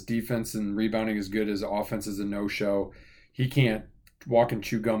disappears. And if his defense and rebounding is good, his offense is a no-show. He can't walk and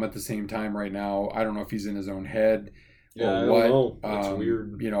chew gum at the same time right now. I don't know if he's in his own head Yeah, or I what. don't know. It's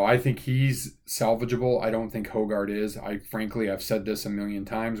weird. I think he's salvageable. I don't think Hogard is. I've said this a million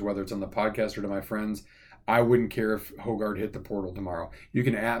times, whether it's on the podcast or to my friends. I wouldn't care if Hogard hit the portal tomorrow. You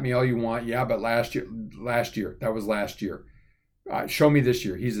can at me all you want. Yeah, but last year, that was last year. Show me this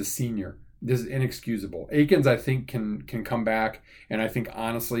year. He's a senior. This is inexcusable. Akins, I think, can come back, and I think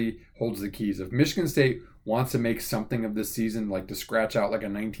honestly holds the keys. If Michigan State wants to make something of this season, like to scratch out like a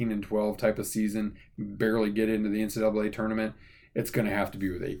 19-12 type of season, barely get into the NCAA tournament, it's going to have to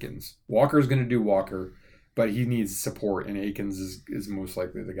be with Akins. Walker's going to do Walker, but he needs support, and Akins is most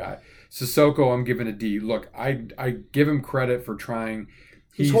likely the guy. Sissoko, I'm giving a D. Look, I give him credit for trying.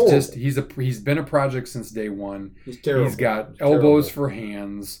 He's been a project since day one. He's terrible. He's got elbows for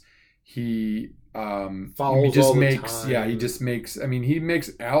hands. He fouls just all the makes time. he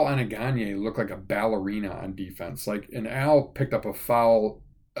makes Al Anaganye look like a ballerina on defense. And Al picked up a foul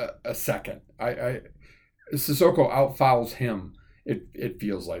a second. Sissoko out fouls him. It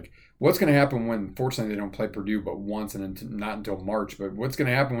feels like. What's going to happen when, fortunately, they don't play Purdue but once and not until March, but what's going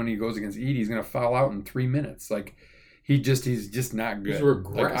to happen when he goes against Edey? He's going to foul out in 3 minutes. He's just not good. He's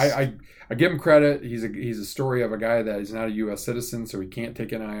regressed. I give him credit. He's a story of a guy that is not a U.S. citizen, so he can't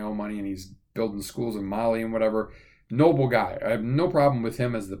take NIL money, and he's building schools in Mali and whatever. Noble guy. I have no problem with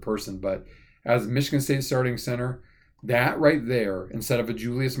him as the person, but as Michigan State starting center, that right there, instead of a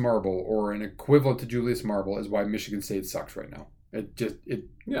Julius Marble or an equivalent to Julius Marble, is why Michigan State sucks right now. It's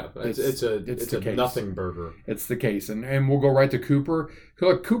a nothing burger. It's the case. And we'll go right to Cooper.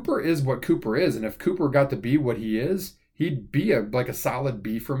 Look, Cooper is what Cooper is. And if Cooper got to be what he is, he'd be a solid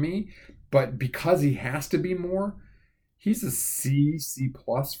B for me. But because he has to be more, he's a C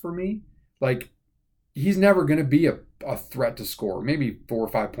plus for me. He's never going to be a threat to score. Maybe 4 or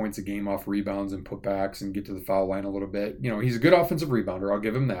 5 points a game off rebounds and putbacks and get to the foul line a little bit. He's a good offensive rebounder. I'll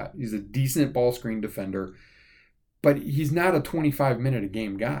give him that. He's a decent ball screen defender. But he's not a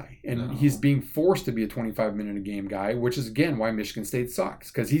 25-minute-a-game guy. And He's being forced to be a 25-minute-a-game guy, which is, again, why Michigan State sucks.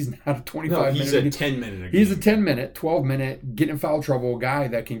 Because he's not a 25-minute. He's a 10-minute-a-game. He's a 10-minute, 12-minute, get in foul trouble guy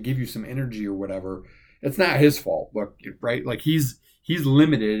that can give you some energy or whatever. It's not his fault. Look, right? He's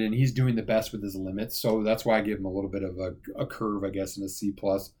limited, and he's doing the best with his limits. So that's why I give him a little bit of a curve, I guess, in a C+.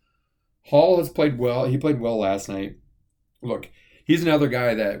 Hall has played well. He played well last night. Look, he's another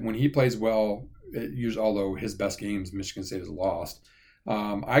guy that when he plays well, although his best games Michigan State has lost,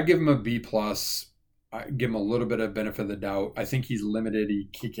 I give him a B+. I give him a little bit of benefit of the doubt. I think he's limited.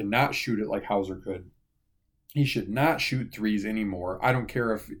 He cannot shoot it like Hauser could. He should not shoot threes anymore. I don't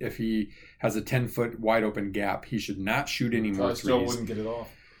care if he has a 10-foot wide open gap. He should not shoot any more threes. Still wouldn't get it off.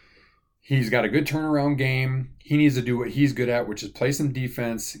 He's got a good turnaround game. He needs to do what he's good at, which is play some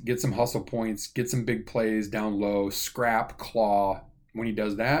defense, get some hustle points, get some big plays down low, scrap, claw. When he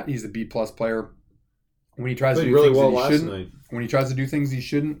does that, he's a B+ player. When he tries to do things that he shouldn't, when he tries to do things he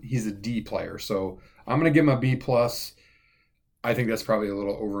shouldn't, he's a D player. So I'm going to give him a B+. I think that's probably a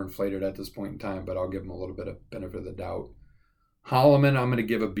little overinflated at this point in time, but I'll give him a little bit of benefit of the doubt. Holloman, I'm going to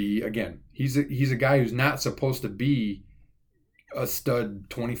give a B. Again, he's a guy who's not supposed to be a stud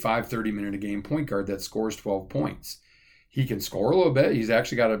 25, 30-minute-a-game point guard that scores 12 points. He can score a little bit. He's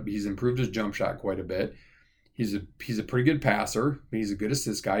improved his jump shot quite a bit. He's a pretty good passer. He's a good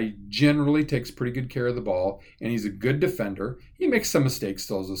assist guy. He generally takes pretty good care of the ball, and he's a good defender. He makes some mistakes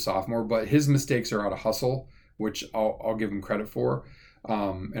still as a sophomore, but his mistakes are out of hustle, which I'll give him credit for,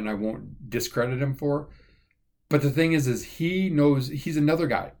 and I won't discredit him for. But the thing is he knows he's another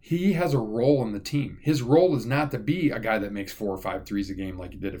guy. He has a role in the team. His role is not to be a guy that makes 4 or 5 threes a game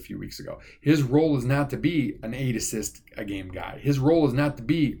like he did a few weeks ago. His role is not to be an 8 assist a game guy. His role is not to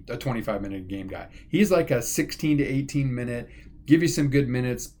be a 25-minute game guy. He's like a 16 to 18-minute, give you some good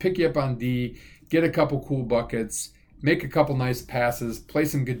minutes, pick you up on D, get a couple cool buckets, make a couple nice passes, play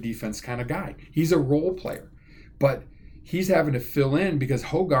some good defense kind of guy. He's a role player. But he's having to fill in because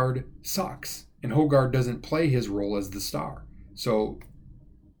Hogard sucks. And Hogard doesn't play his role as the star. So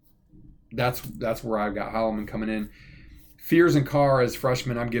that's where I've got Holloman coming in. Fears and Carr as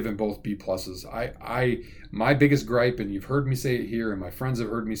freshmen, I'm giving both B+. My biggest gripe, and you've heard me say it here, and my friends have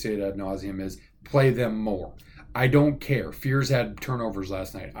heard me say it ad nauseum, is play them more. I don't care. Fears had turnovers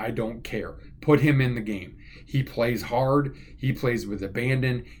last night. I don't care. Put him in the game. He plays hard. He plays with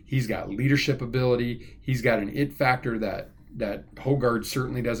abandon. He's got leadership ability. He's got an it factor that Hogard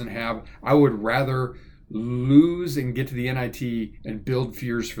certainly doesn't have. I would rather lose and get to the NIT and build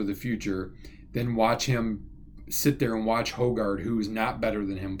Fears for the future than watch him sit there and watch Hogard, who is not better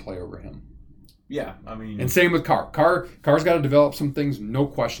than him, play over him. Yeah, I mean... And same with Carr. Carr's got to develop some things, no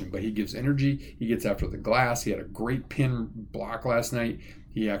question, but he gives energy. He gets after the glass. He had a great pin block last night.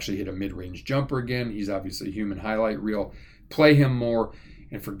 He actually hit a mid-range jumper again. He's obviously a human highlight reel. Play him more.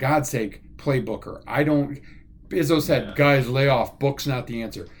 And for God's sake, play Booker. Izzo said, guys, lay off. Book's not the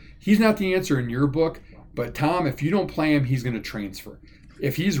answer. He's not the answer in your book, but Tom, if you don't play him, he's going to transfer.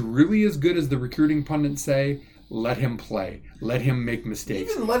 If he's really as good as the recruiting pundits say, let him play. Let him make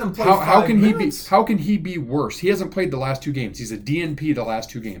mistakes. Even let him play how can minutes. How can he be worse? He hasn't played the last 2 games. He's a DNP the last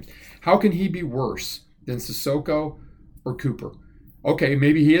 2 games. How can he be worse than Sissoko or Cooper? Okay,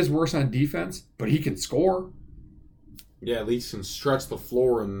 maybe he is worse on defense, but he can score. Yeah, at least can stretch the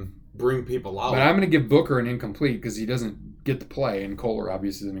floor and bring people out. But I'm going to give Booker an incomplete because he doesn't get to play, and Kohler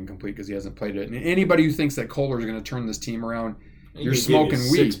obviously is an incomplete because he hasn't played it. And anybody who thinks that Kohler is going to turn this team around, you're smoking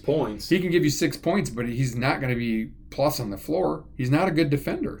weed. 6 points. He can give you 6 points, but he's not going to be plus on the floor. He's not a good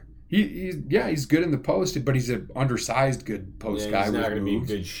defender. He's good in the post, but he's an undersized good post guy. He's not going to be in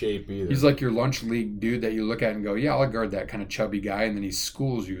moves. good shape either. He's like your lunch league dude that you look at and go, yeah, I'll guard that kind of chubby guy, and then he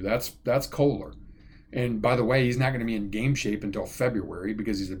schools you. That's Kohler. And by the way, he's not going to be in game shape until February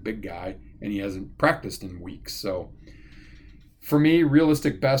because he's a big guy and he hasn't practiced in weeks. So for me,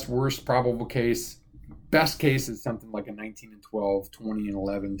 realistic best, worst, probable case. Best case is something like a 19 and 12, 20 and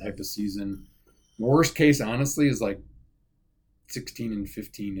 11 type of season. Worst case, honestly, is like 16 and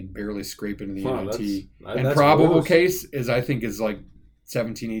 15 and barely scrape into the NIT. And probable worse. Case is, I think, is like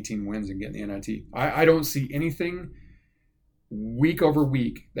 17, 18 wins and getting the NIT. I don't see anything week over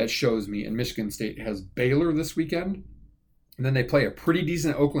week that shows me. And Michigan State has Baylor this weekend. And then they play a pretty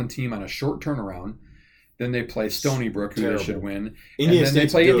decent Oakland team on a short turnaround. Then they play Stony Brook, who they should win. And then they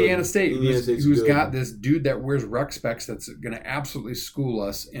play Indiana State, who's got this dude that wears rec specs that's going to absolutely school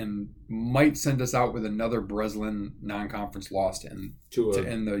us and might send us out with another Breslin non-conference loss to end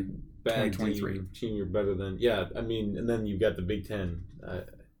the 2023. Team you're better than. Yeah, I mean, and then you've got the Big Ten.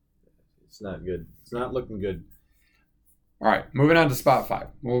 It's not good. It's not looking good. All right, moving on to spot 5.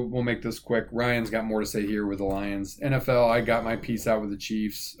 We'll make this quick. Ryan's got more to say here with the Lions. NFL, I got my piece out with the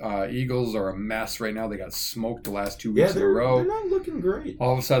Chiefs. Eagles are a mess right now. They got smoked the last 2 weeks in a row. They're not looking great.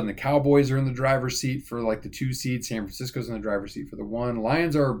 All of a sudden, the Cowboys are in the driver's seat for like the 2 seed. San Francisco's in the driver's seat for the 1.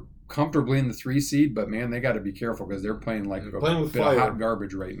 Lions are comfortably in the 3 seed, but man, they got to be careful because they're playing like a bit of hot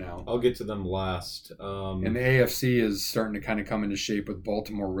garbage right now. I'll get to them last. And the AFC is starting to kind of come into shape with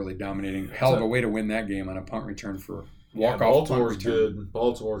Baltimore really dominating. Hell of a way to win that game on a punt return for walk-off punt return. Good.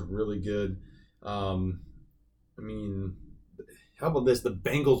 Baltimore's really good. I mean, how about this? The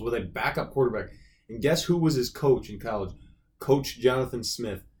Bengals with a backup quarterback. And guess who was his coach in college? Coach Jonathan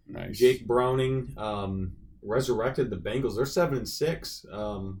Smith. Nice. Jake Browning resurrected the Bengals. They're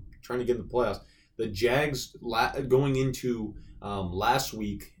 7-6, trying to get in the playoffs. The Jags going into last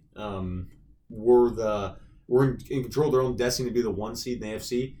week were in control of their own destiny to be the 1 seed in the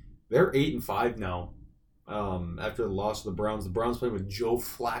AFC. They're 8-5 now. After the loss of the Browns playing with Joe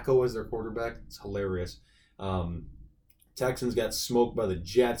Flacco as their quarterback. It's hilarious. Texans got smoked by the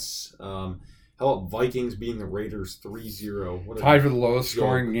Jets. How about Vikings beating the Raiders 3-0? Tied for the lowest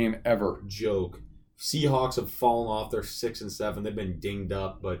scoring game ever. Joke. Seahawks have fallen off. They're 6-7. They've been dinged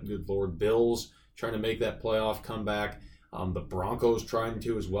up, but good Lord. Bills trying to make that playoff comeback. The Broncos trying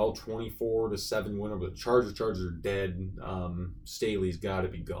to as well. 24-7 win over the Chargers. Chargers are dead. Staley's got to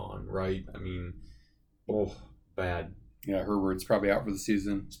be gone, right? I mean, bad. Yeah, Herbert's probably out for the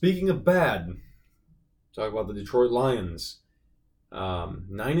season. Speaking of bad, talk about the Detroit Lions.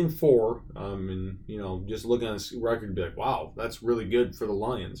 9-4. And just looking at this record, be like, wow, that's really good for the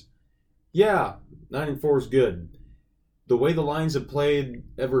Lions. Yeah, 9-4 is good. The way the Lions have played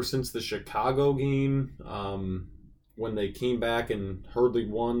ever since the Chicago game, when they came back and hurriedly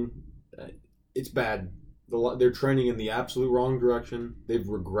won, it's bad. They're trending in the absolute wrong direction. They've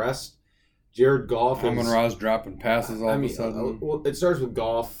regressed. Jared Goff. Amon-Ra's dropping passes all of a sudden. Well, it starts with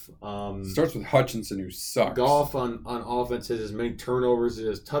Goff. Starts with Hutchinson, who sucks. Goff on offense has as many turnovers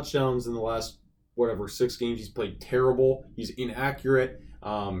as touchdowns in the last 6 games. He's played terrible. He's inaccurate.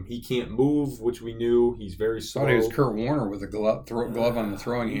 He can't move, which we knew. He's very slow. I thought he was Kurt Warner with a glove on the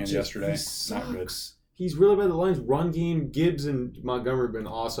throwing hand yesterday. Not good. He's really bad. The Lions' run game, Gibbs and Montgomery have been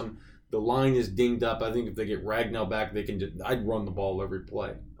awesome. The line is dinged up. I think if they get Ragnow back, they can. I'd run the ball every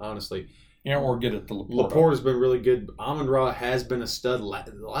play, honestly. Yeah, or get it to Laporta. Laporta's been really good. Amon-Ra has been a stud.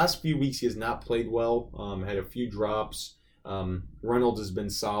 The last few weeks he has not played well. Had a few drops. Reynolds has been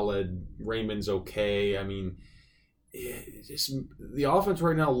solid. Raymond's okay. I mean, the offense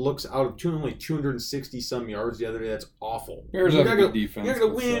right now looks out of only 260 some yards the other day. That's awful. Bears have a good defense. You're not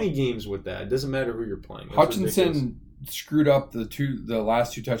going to win any games with that. It doesn't matter who you're playing. That's Hutchinson ridiculous. screwed up the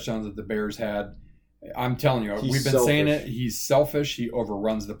last 2 touchdowns that the Bears had. I'm telling you, He's we've been selfish. saying it. He's selfish. He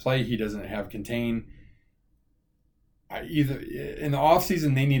overruns the play. He doesn't have contain. Either in the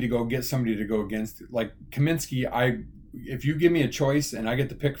offseason, they need to go get somebody to go against. Like Kaminsky, if you give me a choice and I get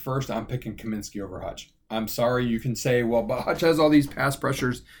to pick first, I'm picking Kaminsky over Hutch. I'm sorry. You can say, well, but Hutch has all these pass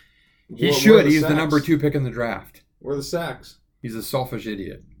pressures. He should. He's the number 2 pick in the draft. Where are the sacks? He's a selfish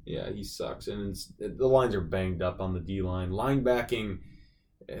idiot. Yeah, he sucks. And the lines are banged up on the D-line. Linebacking,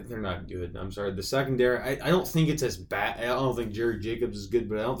 they're not good. I'm sorry. The secondary, I don't think it's as bad. I don't think Jerry Jacobs is good,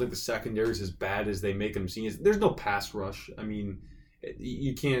 but I don't think the secondary is as bad as they make them seem. There's no pass rush. I mean,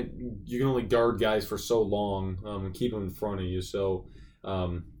 you can only guard guys for so long and keep them in front of you. So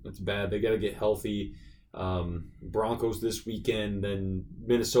it's bad. They got to get healthy. Broncos this weekend, then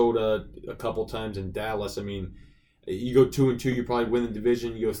Minnesota a couple times, in Dallas. I mean, you go 2-2, you probably win the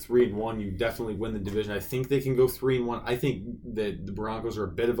division. You go 3-1, you definitely win the division. I think they can go 3-1. I think that the Broncos are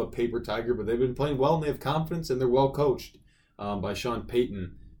a bit of a paper tiger, but they've been playing well and they have confidence and they're well coached by Sean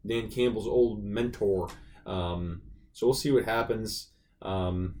Payton, Dan Campbell's old mentor. So we'll see what happens.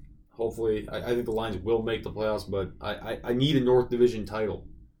 Hopefully, I think the Lions will make the playoffs, but I need a North Division title.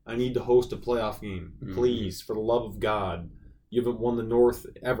 I need to host a playoff game. Please, for the love of God. You haven't won the North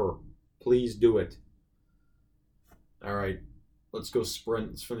ever. Please do it. All right, let's go sprint.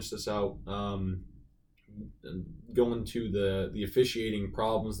 Let's finish this out. Going to the officiating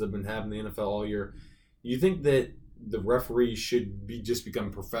problems that have been having in the NFL all year. Do you think that the referees should just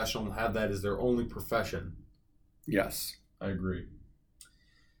become professional and have that as their only profession? Yes. I agree.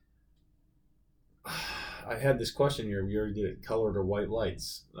 I had this question here. We already did it. Colored or white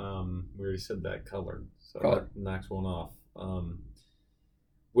lights? We already said that, colored. So Colored. that knocks one off.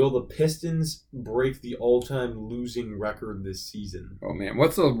 Will the Pistons break the all-time losing record this season? Oh, man.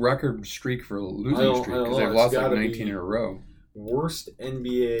 What's the record streak for losing streak? Because they've It's lost like gotta 19 be in a row. Worst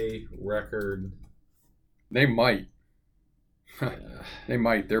NBA record. They might. They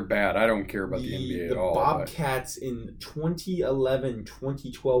might. They're bad. I don't care about the NBA at all. The Bobcats in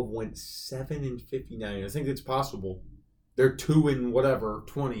 2011-2012 went 7-59. I think it's possible. They're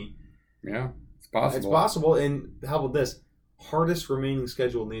 20. Yeah, it's possible. It's possible. And how about this? Hardest remaining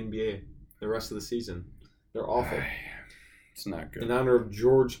schedule in the NBA the rest of the season. They're awful. It's not good. In honor of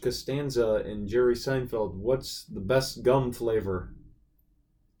George Costanza and Jerry Seinfeld, what's the best gum flavor?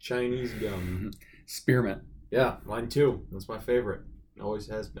 Chinese gum. Spearmint. Yeah, mine too. That's my favorite. Always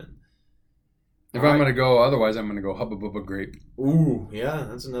has been. If I'm going to go, otherwise I'm going to go Hubba Bubba Grape. Ooh, yeah,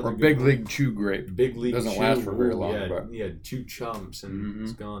 that's another Or good Big one. League Chew Grape. Big League Doesn't Chew. last for very Ooh, long. Yeah, But yeah, 2 chumps and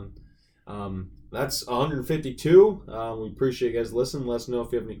it's gone. That's 152. We appreciate you guys listening. Let us know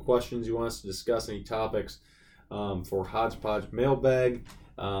if you have any questions you want us to discuss, any topics for Hodgepodge Mailbag.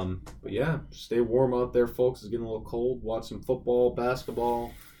 But yeah, stay warm out there, folks. It's getting a little cold. Watch some football,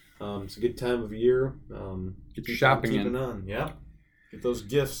 basketball. It's a good time of year. Get your shopping in. On. Yeah, get those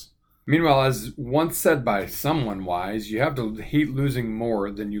gifts. Meanwhile, as once said by someone wise, you have to hate losing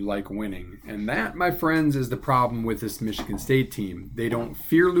more than you like winning. And that, my friends, is the problem with this Michigan State team. They don't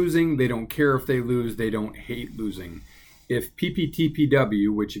fear losing. They don't care if they lose. They don't hate losing. If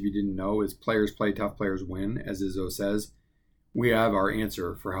PPTPW, which if you didn't know is players play tough, players win, as Izzo says, we have our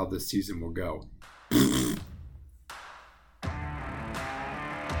answer for how this season will go.